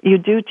 You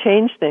do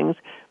change things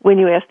when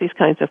you ask these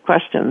kinds of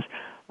questions.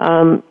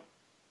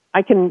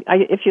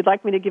 If you'd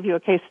like me to give you a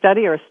case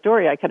study or a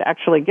story, I could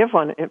actually give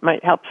one. It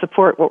might help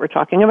support what we're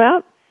talking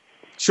about.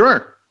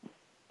 Sure.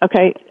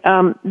 Okay.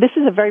 This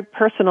is a very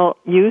personal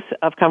use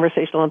of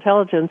conversational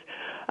intelligence.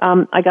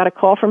 I got a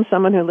call from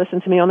someone who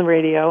listened to me on the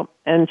radio,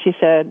 and she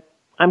said,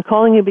 I'm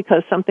calling you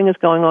because something is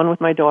going on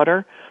with my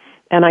daughter,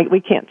 and we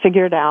can't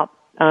figure it out.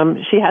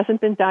 She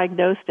hasn't been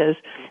diagnosed as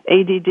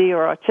ADD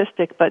or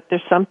autistic, but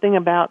there's something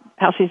about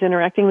how she's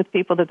interacting with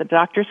people that the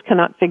doctors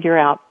cannot figure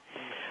out.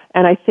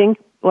 And I think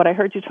what I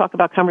heard you talk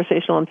about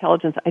conversational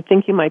intelligence, I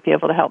think you might be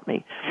able to help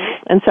me.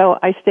 And so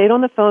I stayed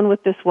on the phone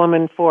with this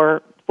woman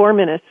for 4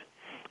 minutes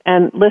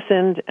and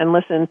listened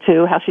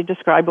to how she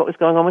described what was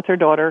going on with her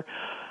daughter.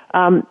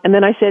 And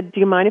then I said, do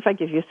you mind if I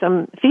give you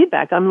some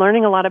feedback? I'm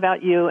learning a lot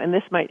about you, and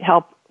this might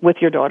help with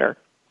your daughter.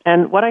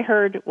 And what I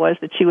heard was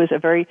that she was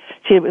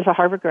a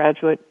Harvard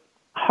graduate,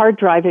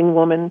 hard-driving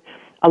woman,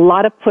 a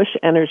lot of push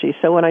energy.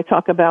 So when I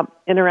talk about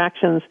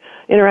interaction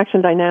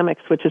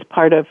dynamics, which is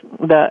part of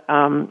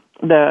the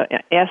the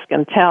ask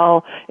and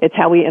tell. It's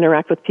how we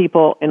interact with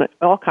people in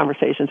all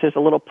conversations. There's a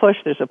little push,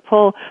 there's a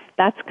pull.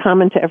 That's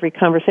common to every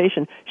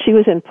conversation. She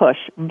was in push,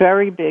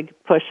 very big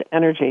push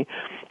energy.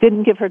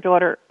 Didn't give her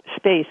daughter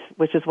space,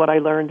 which is what I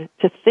learned,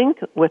 to think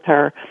with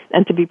her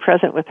and to be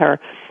present with her.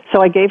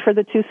 So I gave her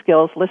the two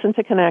skills, listen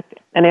to connect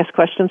and ask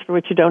questions for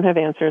which you don't have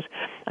answers.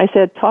 I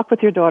said, talk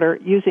with your daughter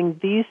using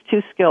these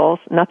two skills,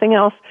 nothing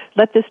else.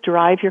 Let this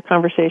drive your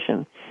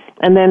conversation.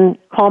 And then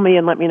call me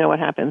and let me know what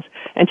happens.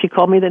 And she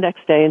called me the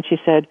next day and she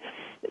said,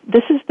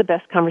 this is the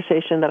best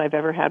conversation that I've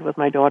ever had with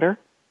my daughter.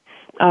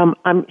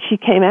 She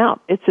came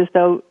out. It's as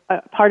though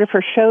a part of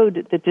her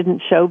showed that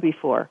didn't show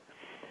before.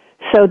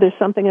 So there's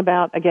something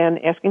about, again,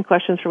 asking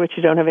questions for which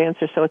you don't have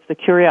answers. So it's the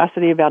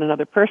curiosity about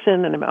another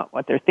person and about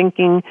what they're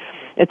thinking.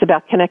 It's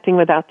about connecting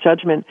without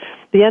judgment.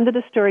 The end of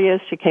the story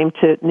is she came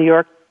to New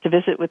York to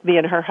visit with me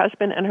and her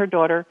husband and her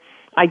daughter.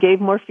 I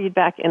gave more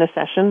feedback in a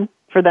session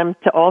for them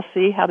to all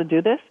see how to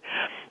do this.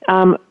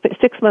 But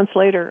 6 months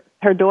later,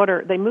 her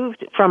daughter, they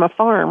moved from a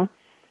farm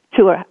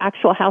to an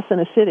actual house in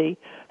a city.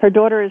 Her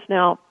daughter is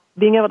now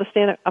being able to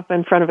stand up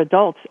in front of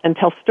adults and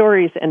tell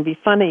stories and be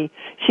funny.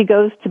 She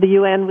goes to the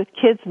UN with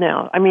kids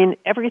now. I mean,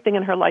 everything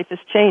in her life has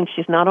changed.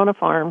 She's not on a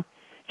farm.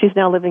 She's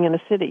now living in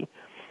a city.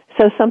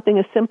 So something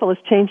as simple as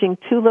changing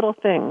two little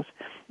things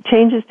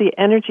changes the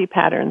energy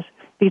patterns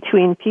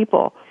between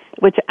people,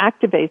 which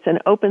activates and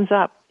opens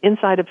up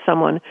inside of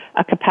someone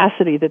a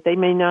capacity that they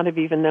may not have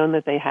even known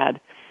that they had,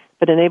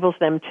 but enables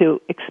them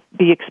to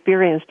be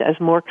experienced as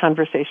more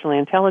conversationally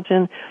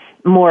intelligent,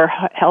 more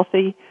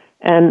healthy,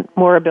 and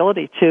more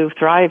ability to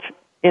thrive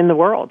in the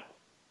world.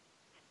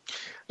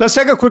 Let's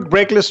take a quick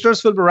break,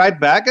 listeners. We'll be right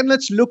back, and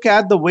let's look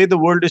at the way the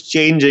world is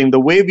changing. The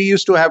way we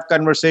used to have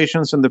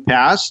conversations in the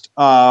past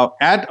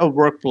at a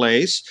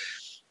workplace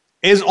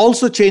is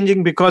also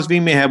changing because we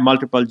may have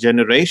multiple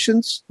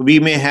generations. We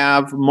may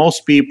have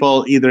most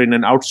people either in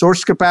an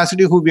outsourced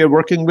capacity who we are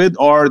working with,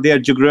 or they are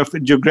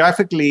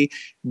geographically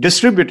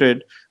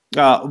distributed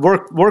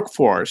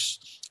workforce.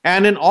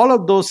 And in all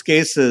of those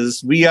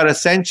cases, we are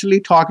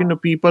essentially talking to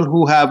people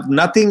who have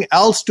nothing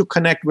else to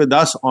connect with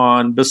us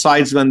on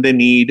besides when they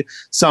need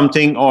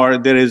something or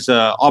there is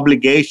an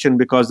obligation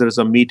because there is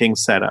a meeting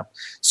set up.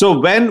 So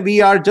when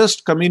we are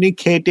just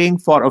communicating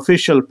for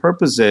official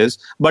purposes,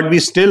 but we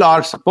still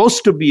are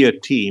supposed to be a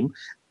team,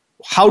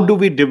 how do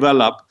we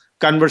develop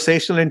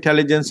conversational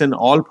intelligence in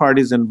all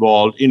parties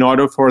involved in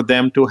order for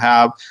them to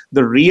have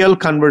the real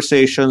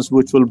conversations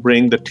which will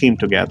bring the team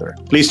together?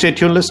 Please stay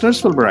tuned,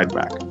 listeners. We'll be right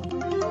back.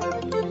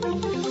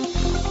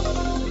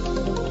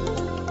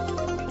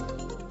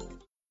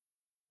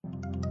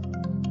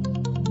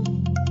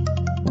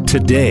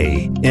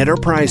 Today,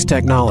 enterprise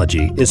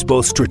technology is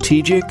both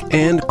strategic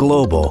and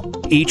global.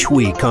 Each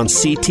week on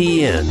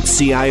CTN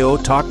CIO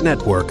Talk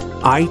Network,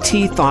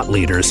 IT thought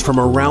leaders from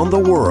around the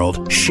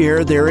world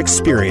share their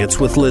experience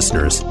with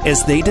listeners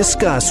as they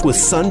discuss with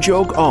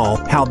Sanjog Aul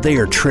how they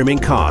are trimming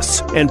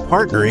costs and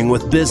partnering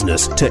with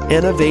business to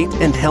innovate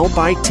and help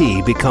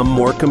IT become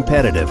more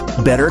competitive,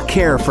 better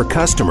care for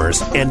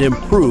customers, and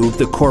improve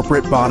the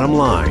corporate bottom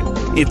line.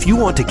 If you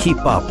want to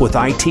keep up with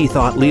IT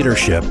thought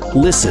leadership,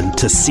 listen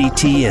to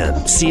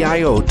CTN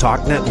CIO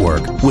Talk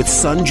Network with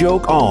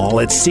Sanjog Aul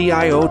at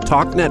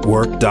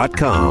CIOTalkNetwork.com.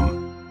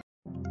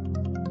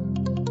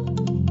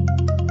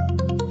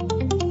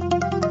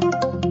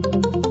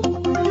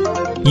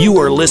 You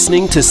are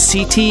listening to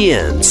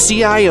CTN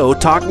CIO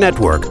Talk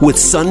Network with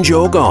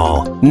Sanjog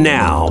Aul.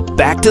 Now,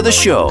 back to the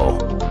show.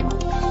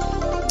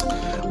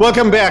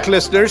 Welcome back,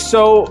 listeners.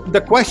 So the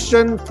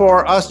question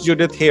for us,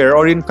 Judith, here,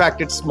 or in fact,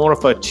 it's more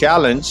of a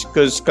challenge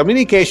because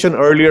communication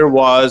earlier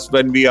was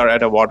when we are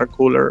at a water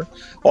cooler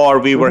or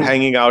we were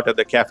hanging out at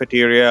the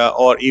cafeteria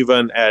or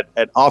even at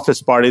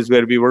office parties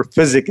where we were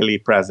physically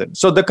present.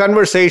 So the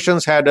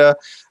conversations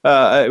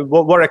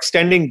were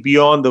extending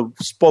beyond the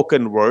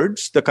spoken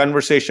words. The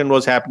conversation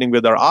was happening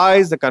with our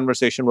eyes. The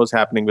conversation was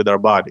happening with our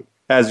body.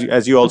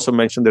 As you also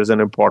mentioned, there's an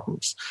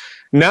importance.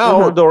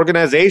 Now, the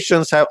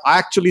organizations have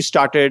actually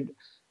started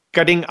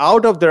cutting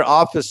out of their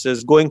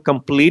offices, going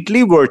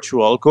completely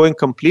virtual, going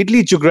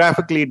completely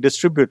geographically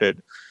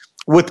distributed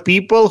with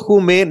people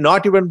who may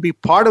not even be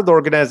part of the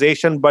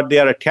organization, but they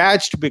are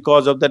attached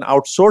because of an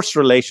outsourced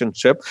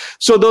relationship.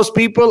 So those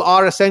people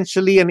are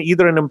essentially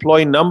either an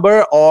employee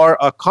number or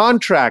a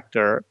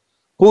contractor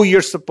who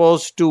you're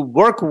supposed to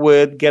work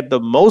with, get the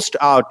most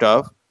out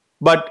of,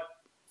 but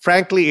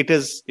frankly, it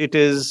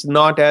is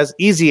not as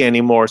easy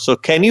anymore. So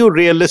can you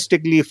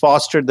realistically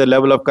foster the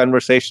level of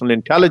conversational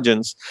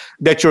intelligence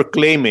that you're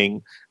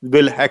claiming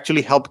will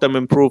actually help them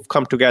improve,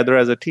 come together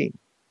as a team?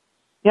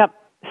 Yep.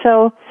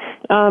 So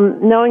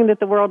knowing that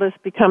the world is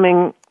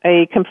becoming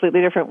a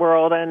completely different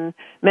world and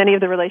many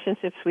of the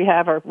relationships we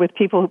have are with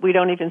people we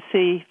don't even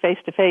see face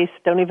to face,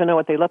 don't even know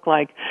what they look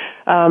like.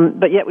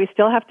 But yet we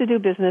still have to do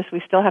business.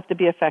 We still have to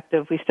be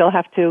effective. We still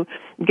have to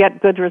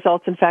get good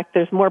results. In fact,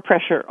 there's more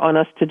pressure on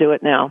us to do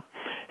it now.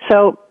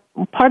 So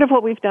part of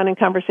what we've done in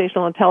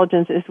conversational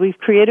intelligence is we've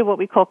created what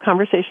we call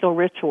conversational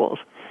rituals.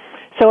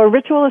 So a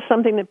ritual is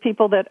something that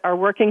people that are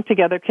working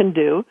together can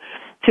do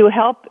to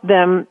help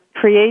them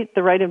create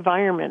the right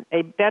environment,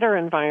 a better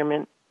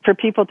environment for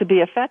people to be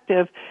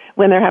effective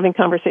when they're having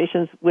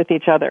conversations with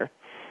each other.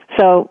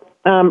 So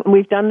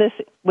we've done this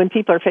when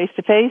people are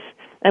face-to-face,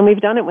 and we've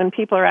done it when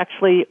people are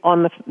actually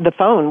on the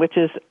phone, which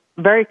is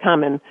very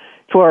common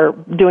for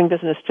doing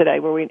business today,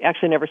 where we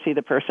actually never see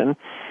the person.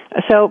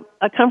 So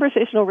a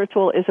conversational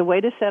ritual is a way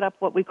to set up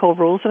what we call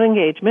rules of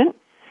engagement,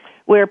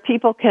 where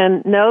people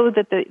can know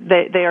that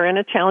they are in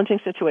a challenging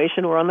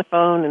situation. We're on the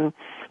phone and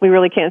we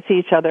really can't see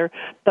each other,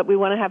 but we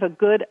want to have a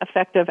good,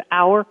 effective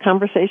hour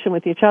conversation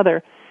with each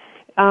other.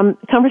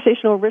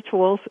 Conversational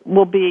rituals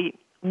will be,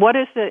 what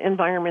is the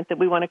environment that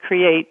we want to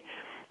create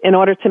in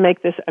order to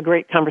make this a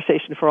great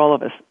conversation for all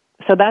of us?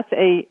 So that's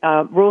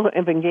a rule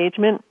of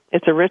engagement.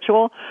 It's a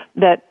ritual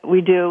that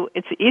we do.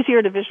 It's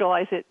easier to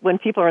visualize it when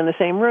people are in the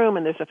same room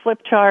and there's a flip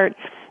chart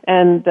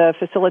and the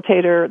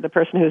facilitator, the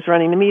person who's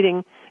running the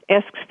meeting,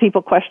 asks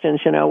people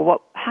questions,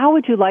 how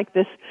would you like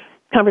this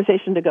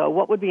conversation to go?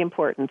 What would be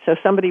important? So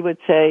somebody would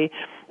say,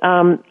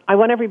 I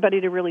want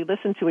everybody to really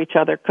listen to each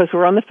other because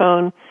we're on the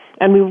phone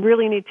and we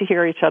really need to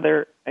hear each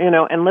other,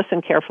 and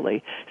listen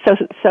carefully.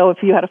 So if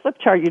you had a flip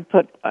chart, you'd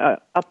put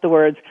up the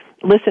words,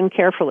 listen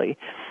carefully.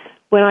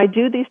 When I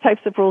do these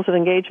types of rules of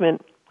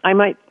engagement, I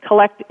might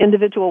collect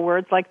individual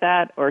words like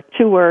that or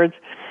two words.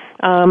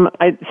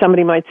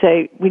 Somebody might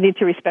say, we need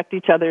to respect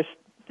each other's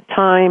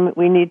time.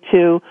 We need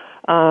to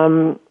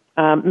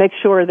make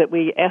sure that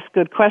we ask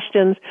good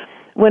questions.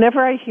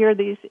 Whenever I hear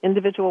these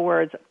individual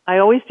words, I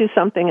always do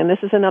something, and this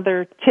is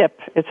another tip.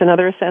 It's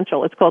another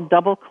essential. It's called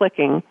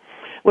double-clicking,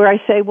 where I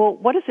say, well,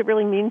 what does it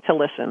really mean to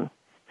listen?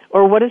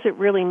 Or what does it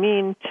really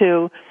mean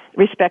to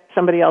respect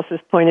somebody else's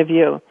point of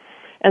view?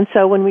 And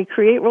so when we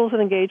create rules of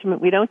engagement,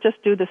 we don't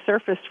just do the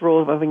surface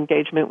rule of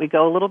engagement. We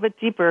go a little bit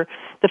deeper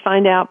to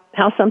find out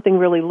how something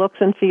really looks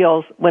and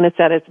feels when it's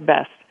at its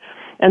best.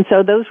 And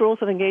so those rules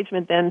of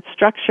engagement then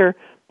structure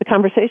the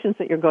conversations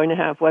that you're going to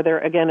have, whether,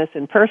 again, it's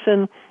in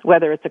person,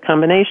 whether it's a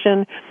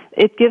combination.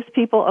 It gives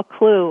people a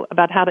clue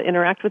about how to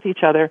interact with each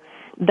other.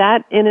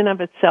 That in and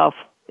of itself,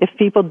 if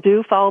people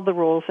do follow the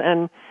rules,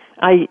 and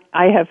I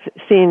have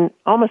seen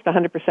almost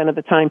 100% of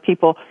the time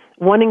people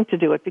wanting to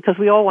do it because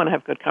we all want to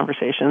have good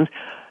conversations,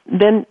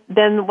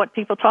 then what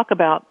people talk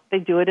about, they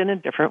do it in a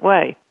different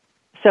way.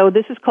 So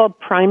this is called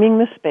priming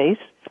the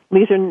space.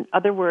 These are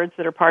other words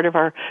that are part of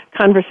our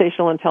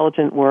conversational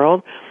intelligent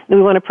world. And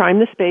we want to prime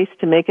the space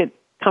to make it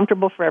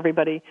comfortable for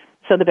everybody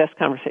so the best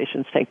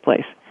conversations take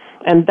place.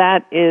 And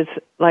that is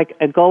like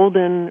a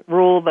golden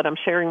rule that I'm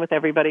sharing with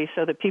everybody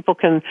so that people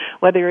can,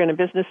 whether you're in a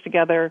business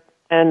together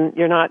and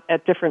you're not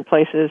at different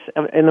places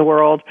in the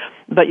world,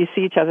 but you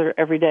see each other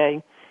every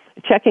day,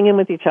 checking in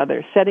with each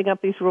other, setting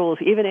up these rules,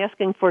 even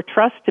asking for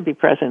trust to be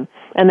present,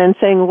 and then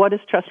saying, what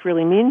does trust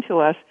really mean to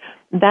us?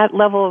 That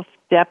level of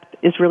depth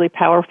is really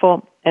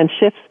powerful and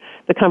shifts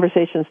the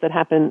conversations that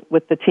happen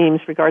with the teams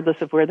regardless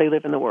of where they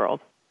live in the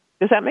world.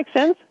 Does that make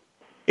sense?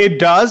 It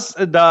does.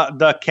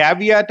 The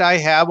caveat I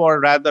have, or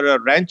rather a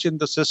wrench in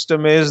the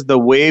system, is the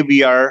way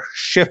we are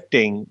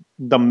shifting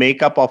the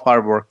makeup of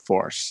our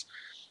workforce.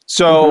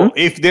 So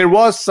if there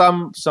was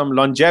some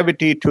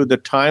longevity to the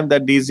time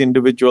that these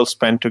individuals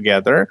spend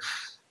together,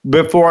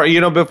 before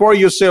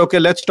you say, okay,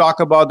 let's talk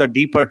about the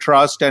deeper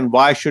trust and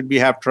why should we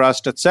have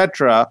trust,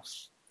 etc.,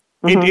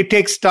 it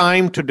takes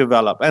time to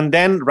develop. And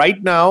then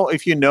right now,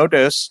 if you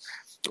notice,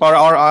 or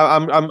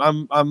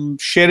I'm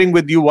sharing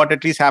with you what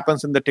at least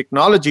happens in the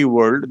technology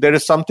world, there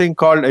is something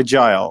called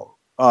agile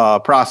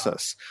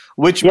process,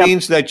 which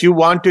means that you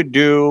want to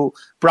do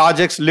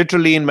projects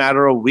literally in a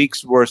matter of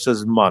weeks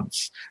versus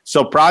months.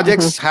 So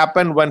projects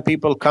happen when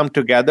people come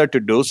together to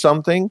do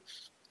something,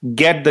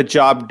 get the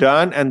job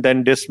done, and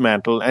then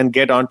dismantle and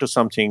get onto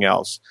something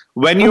else.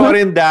 When you are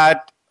in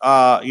that,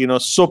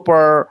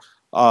 super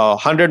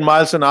 100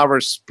 miles an hour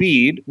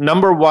speed,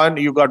 number one,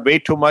 you got way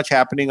too much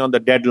happening on the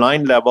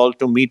deadline level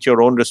to meet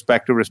your own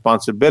respective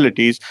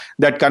responsibilities,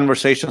 that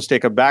conversations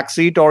take a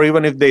backseat, or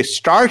even if they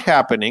start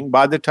happening,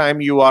 by the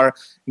time you are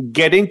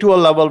getting to a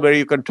level where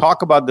you can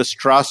talk about this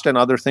trust and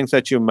other things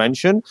that you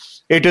mentioned,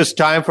 it is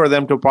time for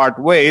them to part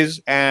ways.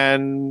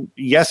 And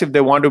yes, if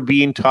they want to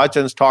be in touch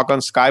and talk on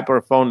Skype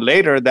or phone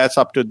later, that's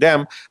up to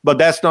them, but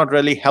that's not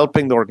really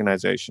helping the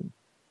organization.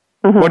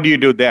 What do you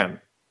do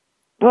then?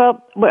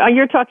 Well,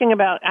 you're talking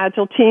about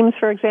agile teams,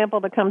 for example,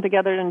 that come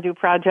together and do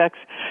projects,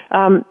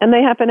 and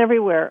they happen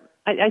everywhere.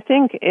 I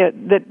think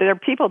that there are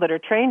people that are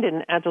trained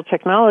in agile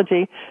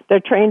technology.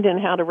 They're trained in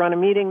how to run a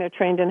meeting. They're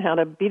trained in how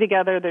to be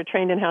together. They're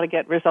trained in how to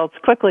get results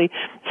quickly.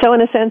 So in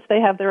a sense, they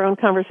have their own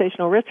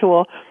conversational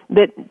ritual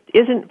that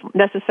isn't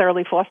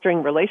necessarily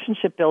fostering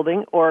relationship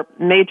building or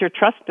major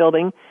trust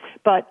building,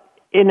 but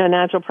in an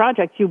agile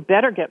project, you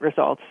better get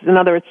results. In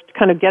other words,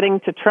 kind of getting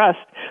to trust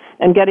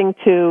and getting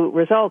to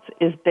results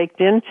is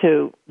baked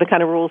into the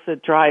kind of rules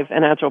that drive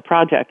an agile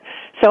project.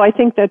 So I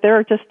think that there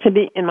are just, to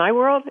be in my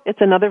world,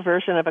 it's another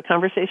version of a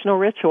conversational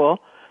ritual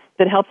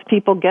that helps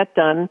people get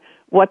done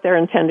what they're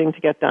intending to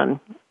get done.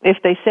 If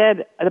they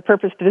said the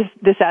purpose of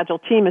this Agile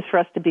team is for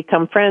us to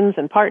become friends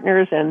and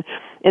partners and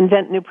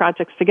invent new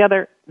projects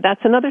together,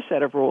 that's another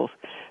set of rules.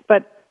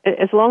 But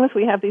as long as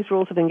we have these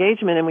rules of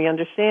engagement and we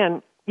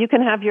understand, you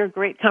can have your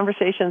great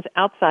conversations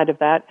outside of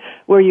that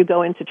where you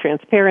go into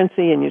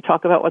transparency and you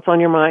talk about what's on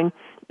your mind.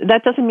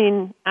 That doesn't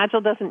mean,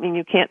 Agile doesn't mean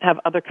you can't have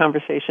other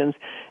conversations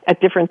at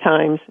different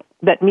times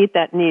that meet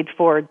that need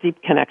for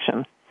deep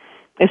connection.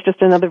 It's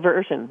just another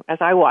version. As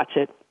I watch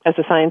it, as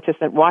a scientist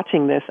and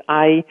watching this,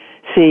 I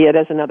see it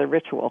as another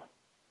ritual.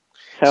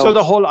 So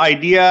the whole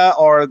idea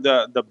or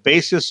the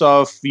basis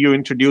of you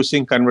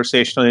introducing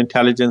conversational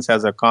intelligence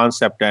as a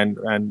concept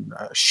and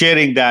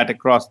sharing that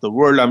across the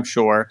world, I'm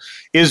sure,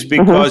 is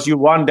because you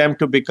want them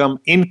to become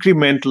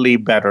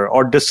incrementally better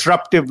or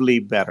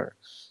disruptively better.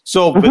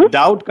 So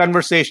without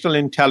conversational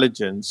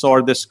intelligence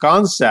or this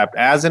concept,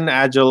 as in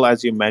Agile,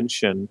 as you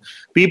mentioned,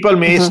 people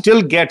may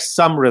still get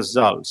some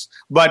results.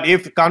 But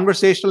if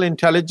conversational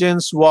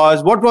intelligence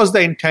what was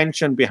the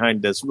intention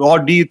behind this? Or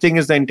do you think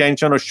is the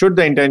intention, or should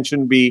the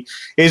intention be,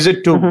 is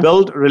it to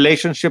build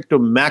relationship to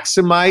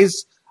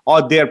maximize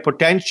or their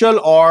potential,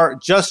 or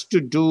just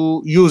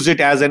to use it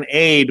as an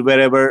aid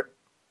wherever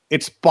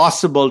it's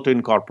possible to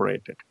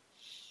incorporate it?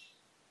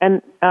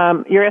 And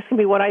you're asking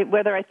me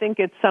whether I think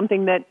it's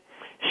something that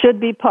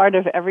should be part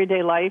of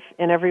everyday life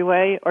in every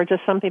way, or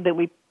just something that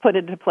we put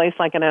into place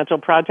like an Agile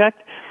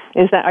project?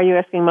 Are you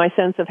asking my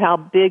sense of how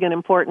big and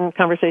important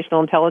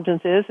conversational intelligence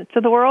is to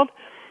the world?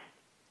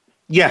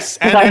 Yes,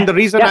 and the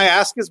reason I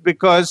ask is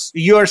because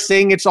you are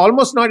saying it's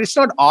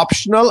not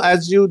optional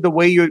the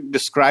way you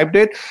described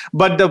it,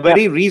 but the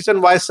very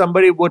reason why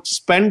somebody would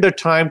spend the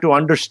time to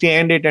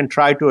understand it and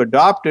try to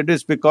adopt it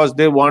is because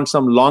they want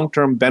some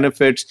long-term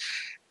benefits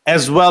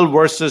as well,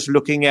 versus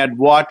looking at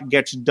what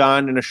gets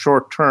done in a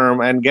short term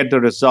and get the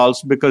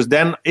results. Because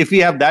then if we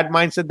have that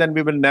mindset, then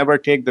we will never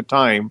take the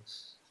time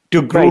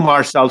to groom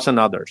ourselves and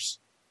others.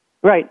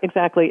 Right,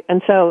 exactly.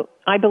 And so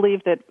I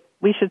believe that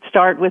we should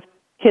start with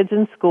kids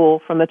in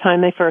school from the time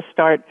they first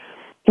start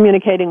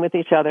communicating with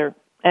each other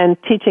and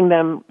teaching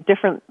them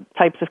different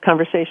types of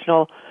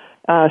conversational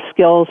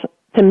skills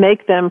to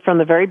make them from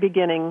the very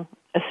beginning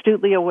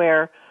astutely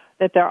aware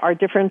that there are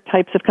different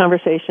types of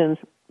conversations.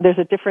 There's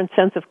a different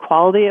sense of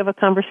quality of a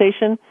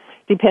conversation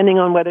depending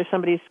on whether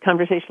somebody's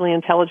conversationally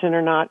intelligent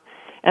or not.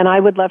 And I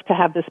would love to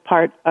have this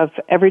part of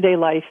everyday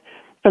life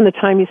from the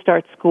time you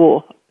start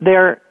school.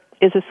 There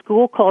is a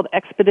school called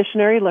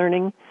Expeditionary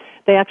Learning.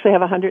 They actually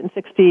have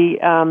 160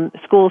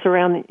 schools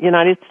around the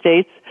United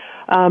States.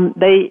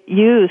 They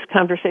use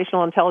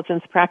conversational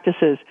intelligence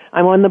practices.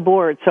 I'm on the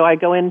board, so I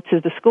go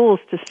into the schools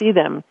to see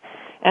them.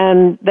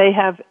 And they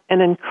have an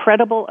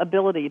incredible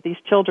ability, these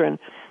children,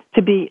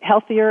 to be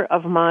healthier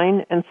of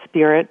mind and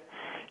spirit,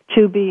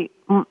 to be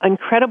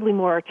incredibly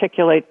more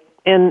articulate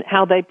in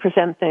how they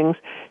present things,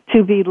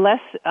 to be less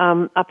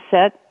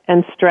upset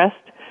and stressed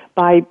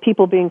by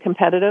people being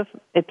competitive.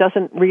 It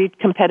doesn't read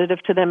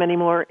competitive to them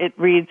anymore. It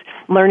reads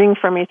learning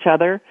from each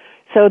other.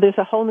 So there's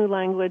a whole new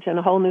language and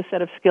a whole new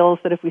set of skills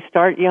that if we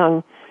start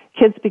young,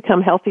 kids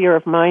become healthier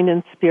of mind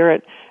and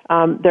spirit.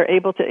 They're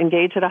able to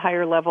engage at a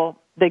higher level.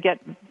 They get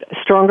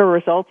stronger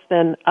results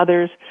than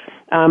others.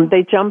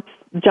 They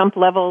jump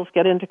levels,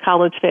 get into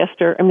college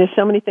faster. I mean, there's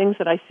so many things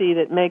that I see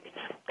that make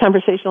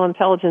conversational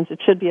intelligence. It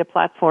should be a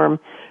platform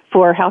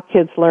for how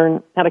kids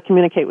learn how to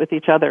communicate with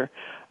each other.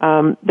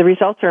 The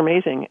results are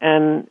amazing,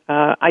 and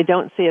I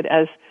don't see it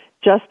as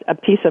just a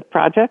piece of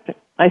project.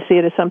 I see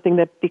it as something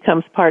that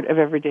becomes part of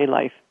everyday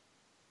life.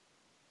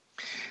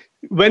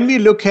 When we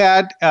look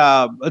at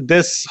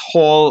this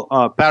whole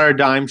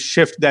paradigm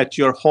shift that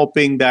you're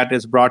hoping that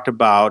is brought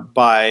about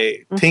by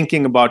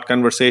thinking about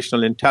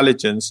conversational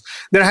intelligence,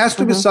 there has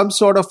to be some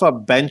sort of a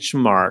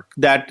benchmark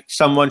that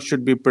someone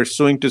should be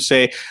pursuing to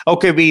say,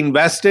 okay, we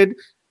invested.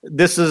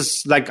 This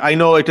is I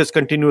know it is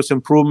continuous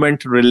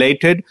improvement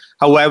related.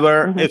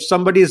 However, if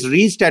somebody is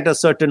reached at a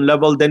certain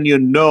level, then you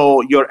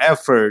know your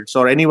efforts,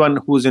 or anyone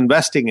who's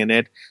investing in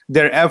it,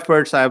 their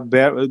efforts have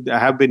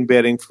been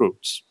bearing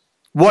fruits.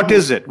 What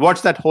is it?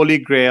 What's that holy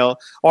grail?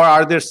 Or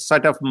are there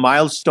set of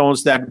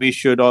milestones that we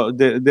should, or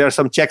there are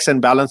some checks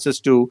and balances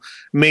to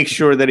make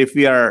sure that if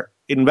we are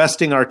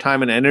investing our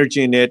time and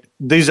energy in it,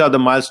 these are the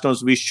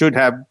milestones we should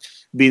have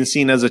been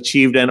seen as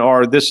achieved,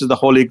 or this is the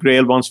holy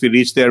grail. Once we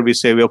reach there, we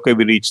say, okay,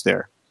 we reached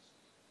there.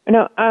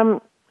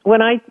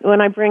 When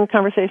I bring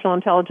conversational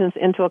intelligence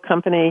into a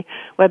company,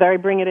 whether I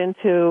bring it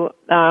into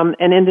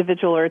an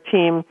individual or a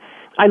team,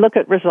 I look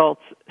at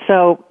results.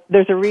 So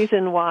there's a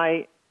reason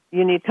why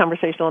you need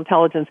conversational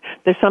intelligence.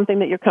 There's something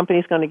that your company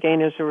is going to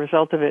gain as a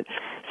result of it.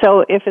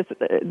 So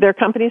there are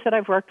companies that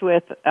I've worked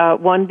with,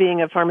 one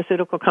being a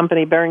pharmaceutical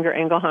company, Boehringer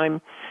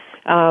Ingelheim,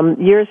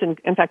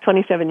 in fact,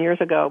 27 years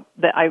ago,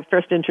 that I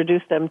first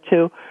introduced them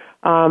to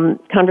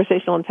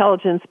conversational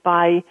intelligence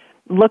by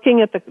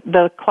looking at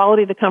the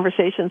quality of the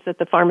conversations that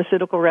the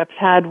pharmaceutical reps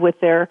had with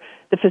the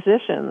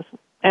physicians,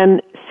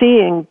 and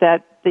seeing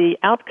that the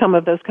outcome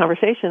of those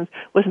conversations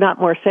was not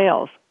more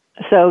sales.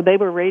 So they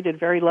were rated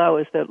very low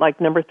as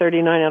number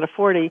 39 out of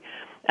 40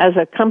 as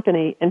a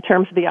company in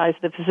terms of the eyes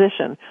of the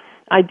physician.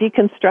 I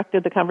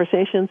deconstructed the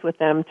conversations with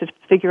them to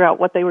figure out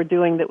what they were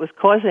doing that was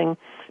causing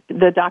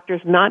the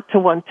doctors not to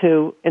want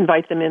to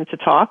invite them in to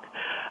talk,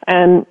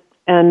 and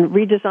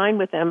redesign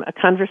with them a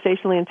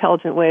conversationally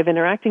intelligent way of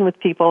interacting with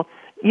people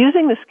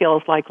using the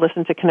skills like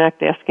listen to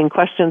connect, asking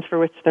questions for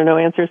which there are no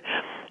answers,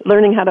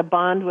 learning how to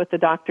bond with the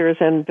doctors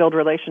and build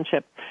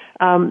relationship.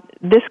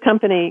 This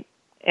company,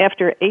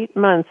 after 8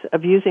 months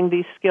of using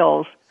these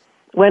skills,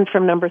 went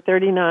from number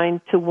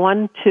 39 to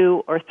 1,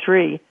 2, or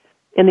 3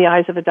 in the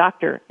eyes of a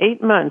doctor.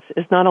 8 months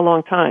is not a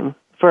long time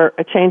for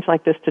a change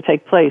like this to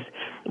take place.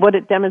 What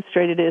it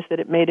demonstrated is that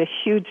it made a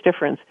huge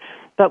difference.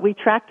 But we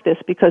tracked this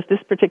because this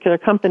particular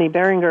company,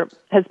 Behringer,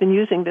 has been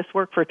using this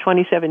work for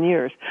 27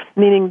 years,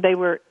 meaning they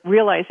were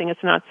realizing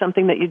it's not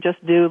something that you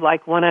just do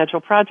like one agile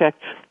project,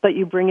 but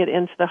you bring it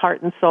into the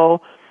heart and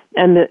soul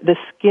and the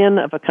skin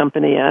of a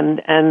company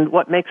and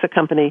what makes a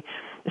company.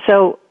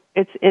 So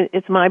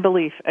it's my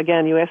belief.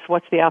 Again, you asked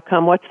what's the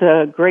outcome, what's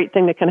the great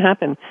thing that can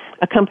happen.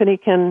 A company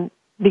can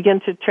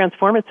begin to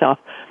transform itself.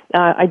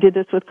 I did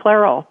this with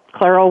Clairol.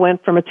 Clairol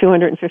went from a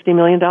 $250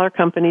 million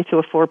company to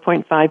a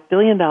 $4.5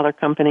 billion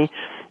company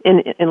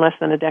in less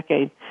than a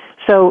decade.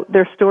 So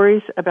there are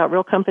stories about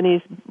real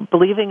companies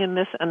believing in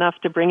this enough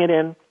to bring it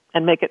in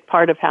and make it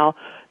part of how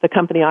the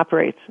company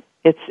operates.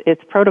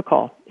 It's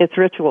protocol, it's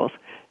rituals.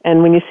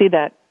 And when you see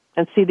that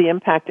and see the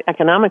impact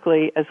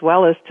economically as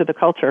well as to the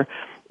culture,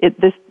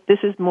 this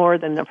is more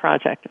than a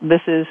project.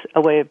 This is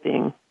a way of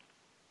being.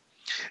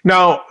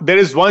 Now, there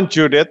is one,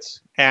 Judith,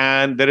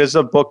 and there is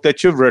a book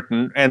that you've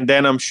written, and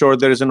then I'm sure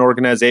there is an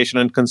organization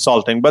and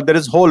consulting, but there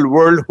is a whole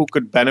world who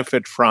could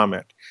benefit from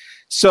it.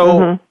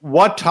 So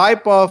what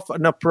type of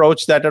an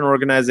approach that an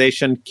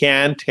organization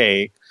can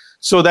take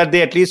so that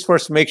they at least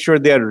first make sure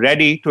they're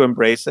ready to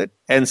embrace it?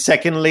 And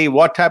secondly,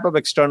 what type of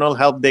external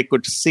help they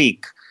could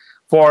seek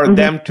for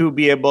them to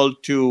be able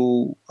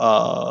to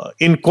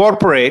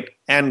incorporate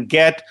and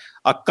get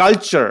a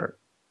culture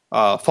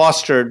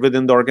fostered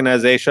within the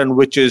organization,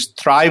 which is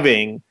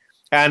thriving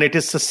and it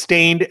is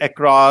sustained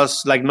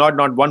across, like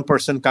not one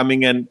person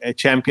coming and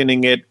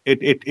championing it.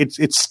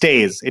 It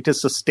stays. It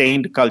is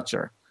sustained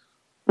culture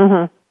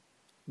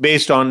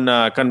based on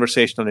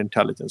conversational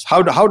intelligence.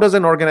 How does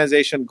an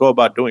organization go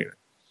about doing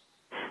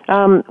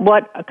it?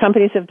 What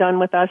companies have done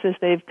with us is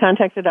they've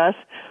contacted us.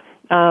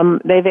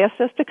 They've asked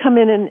us to come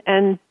in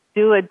and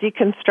do a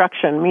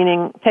deconstruction,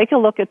 meaning take a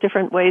look at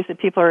different ways that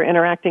people are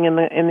interacting in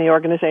the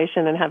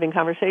organization and having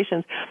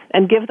conversations,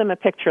 and give them a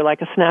picture,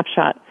 like a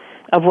snapshot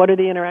of what are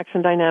the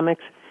interaction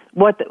dynamics,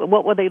 what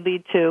will they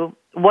lead to,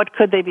 what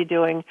could they be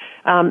doing,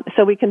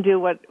 so we can do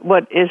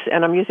what is,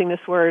 and I'm using this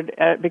word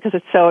because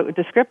it's so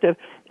descriptive,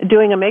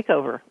 doing a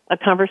makeover, a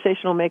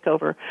conversational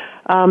makeover.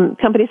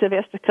 Companies have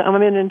asked to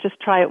come in and just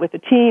try it with the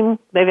team.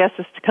 They've asked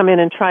us to come in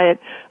and try it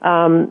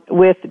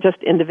with just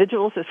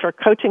individuals for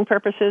coaching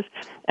purposes.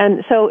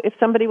 And so if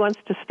somebody wants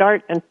to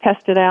start and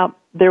test it out,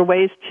 there are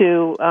ways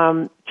to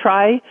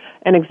try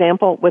an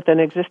example with an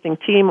existing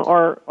team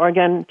or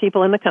again,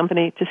 people in the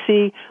company to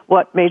see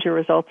what major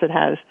results it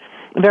has.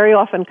 Very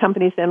often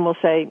companies then will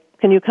say,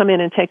 can you come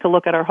in and take a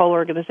look at our whole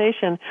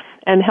organization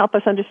and help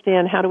us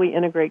understand how do we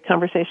integrate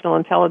conversational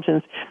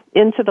intelligence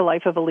into the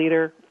life of a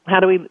leader? How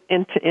do we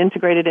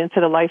integrate it into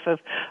the life of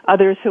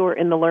others who are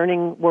in the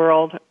learning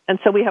world? And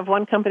so we have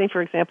one company,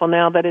 for example,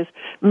 now that has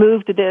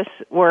moved this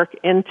work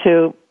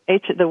into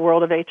the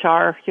world of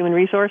HR, human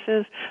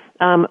resources,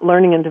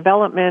 learning and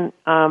development,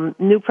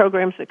 new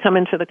programs that come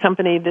into the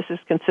company. This is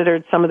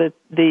considered some of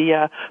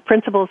the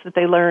principles that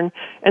they learn.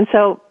 And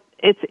so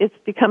it's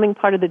becoming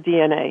part of the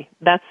DNA.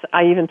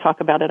 I even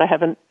talk about it.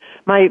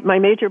 My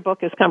major book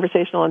is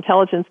Conversational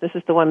Intelligence. This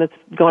is the one that's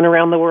going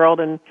around the world,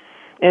 and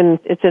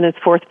it's in its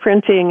fourth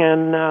printing,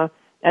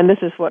 and this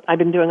is what I've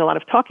been doing a lot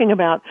of talking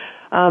about.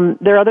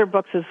 There are other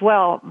books as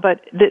well,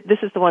 but this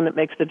is the one that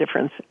makes the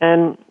difference.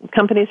 And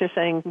companies are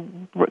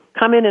saying,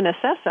 come in and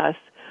assess us,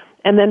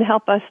 and then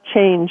help us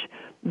change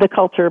the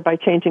culture by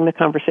changing the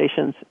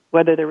conversations,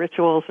 whether they're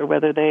rituals or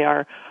whether they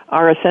are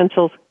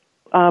essentials.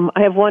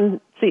 I have one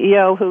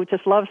CEO who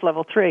just loves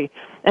level 3,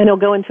 and he'll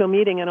go into a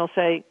meeting and he'll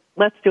say,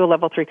 let's do a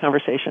level 3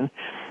 conversation,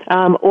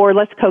 or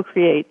let's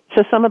co-create.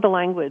 So some of the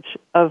language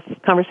of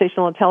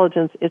conversational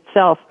intelligence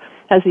itself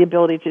has the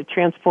ability to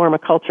transform a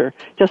culture.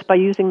 Just by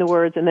using the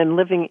words and then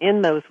living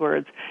in those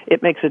words,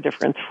 it makes a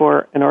difference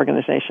for an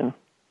organization.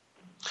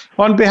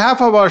 On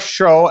behalf of our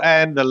show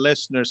and the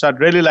listeners, I'd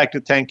really like to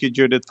thank you,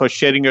 Judith, for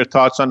sharing your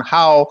thoughts on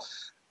how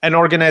an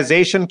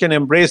organization can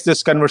embrace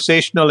this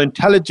conversational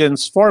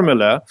intelligence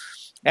formula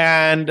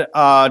and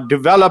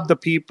develop the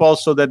people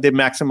so that they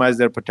maximize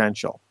their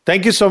potential.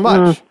 Thank you so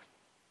much.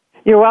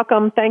 You're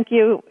welcome. Thank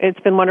you. It's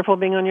been wonderful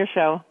being on your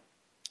show.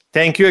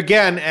 Thank you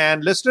again.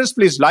 And listeners,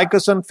 please like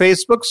us on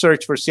Facebook,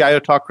 search for CIO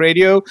Talk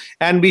Radio,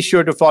 and be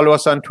sure to follow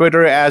us on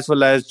Twitter as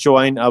well as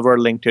join our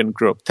LinkedIn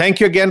group. Thank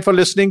you again for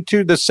listening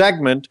to this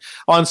segment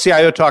on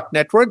CIO Talk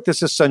Network.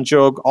 This is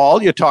Sanjog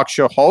Aul, your talk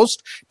show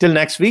host. Till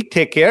next week,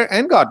 take care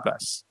and God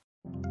bless.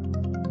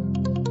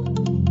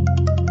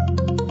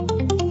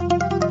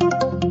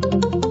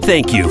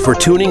 Thank you for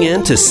tuning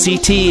in to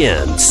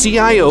CTN,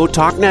 CIO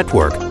Talk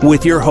Network,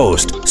 with your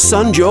host,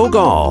 Sanjog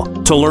Gall.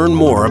 To learn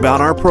more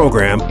about our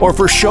program or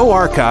for show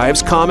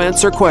archives,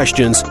 comments, or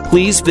questions,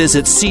 please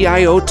visit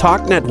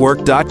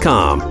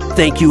CIOTalkNetwork.com.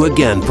 Thank you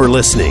again for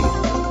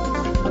listening.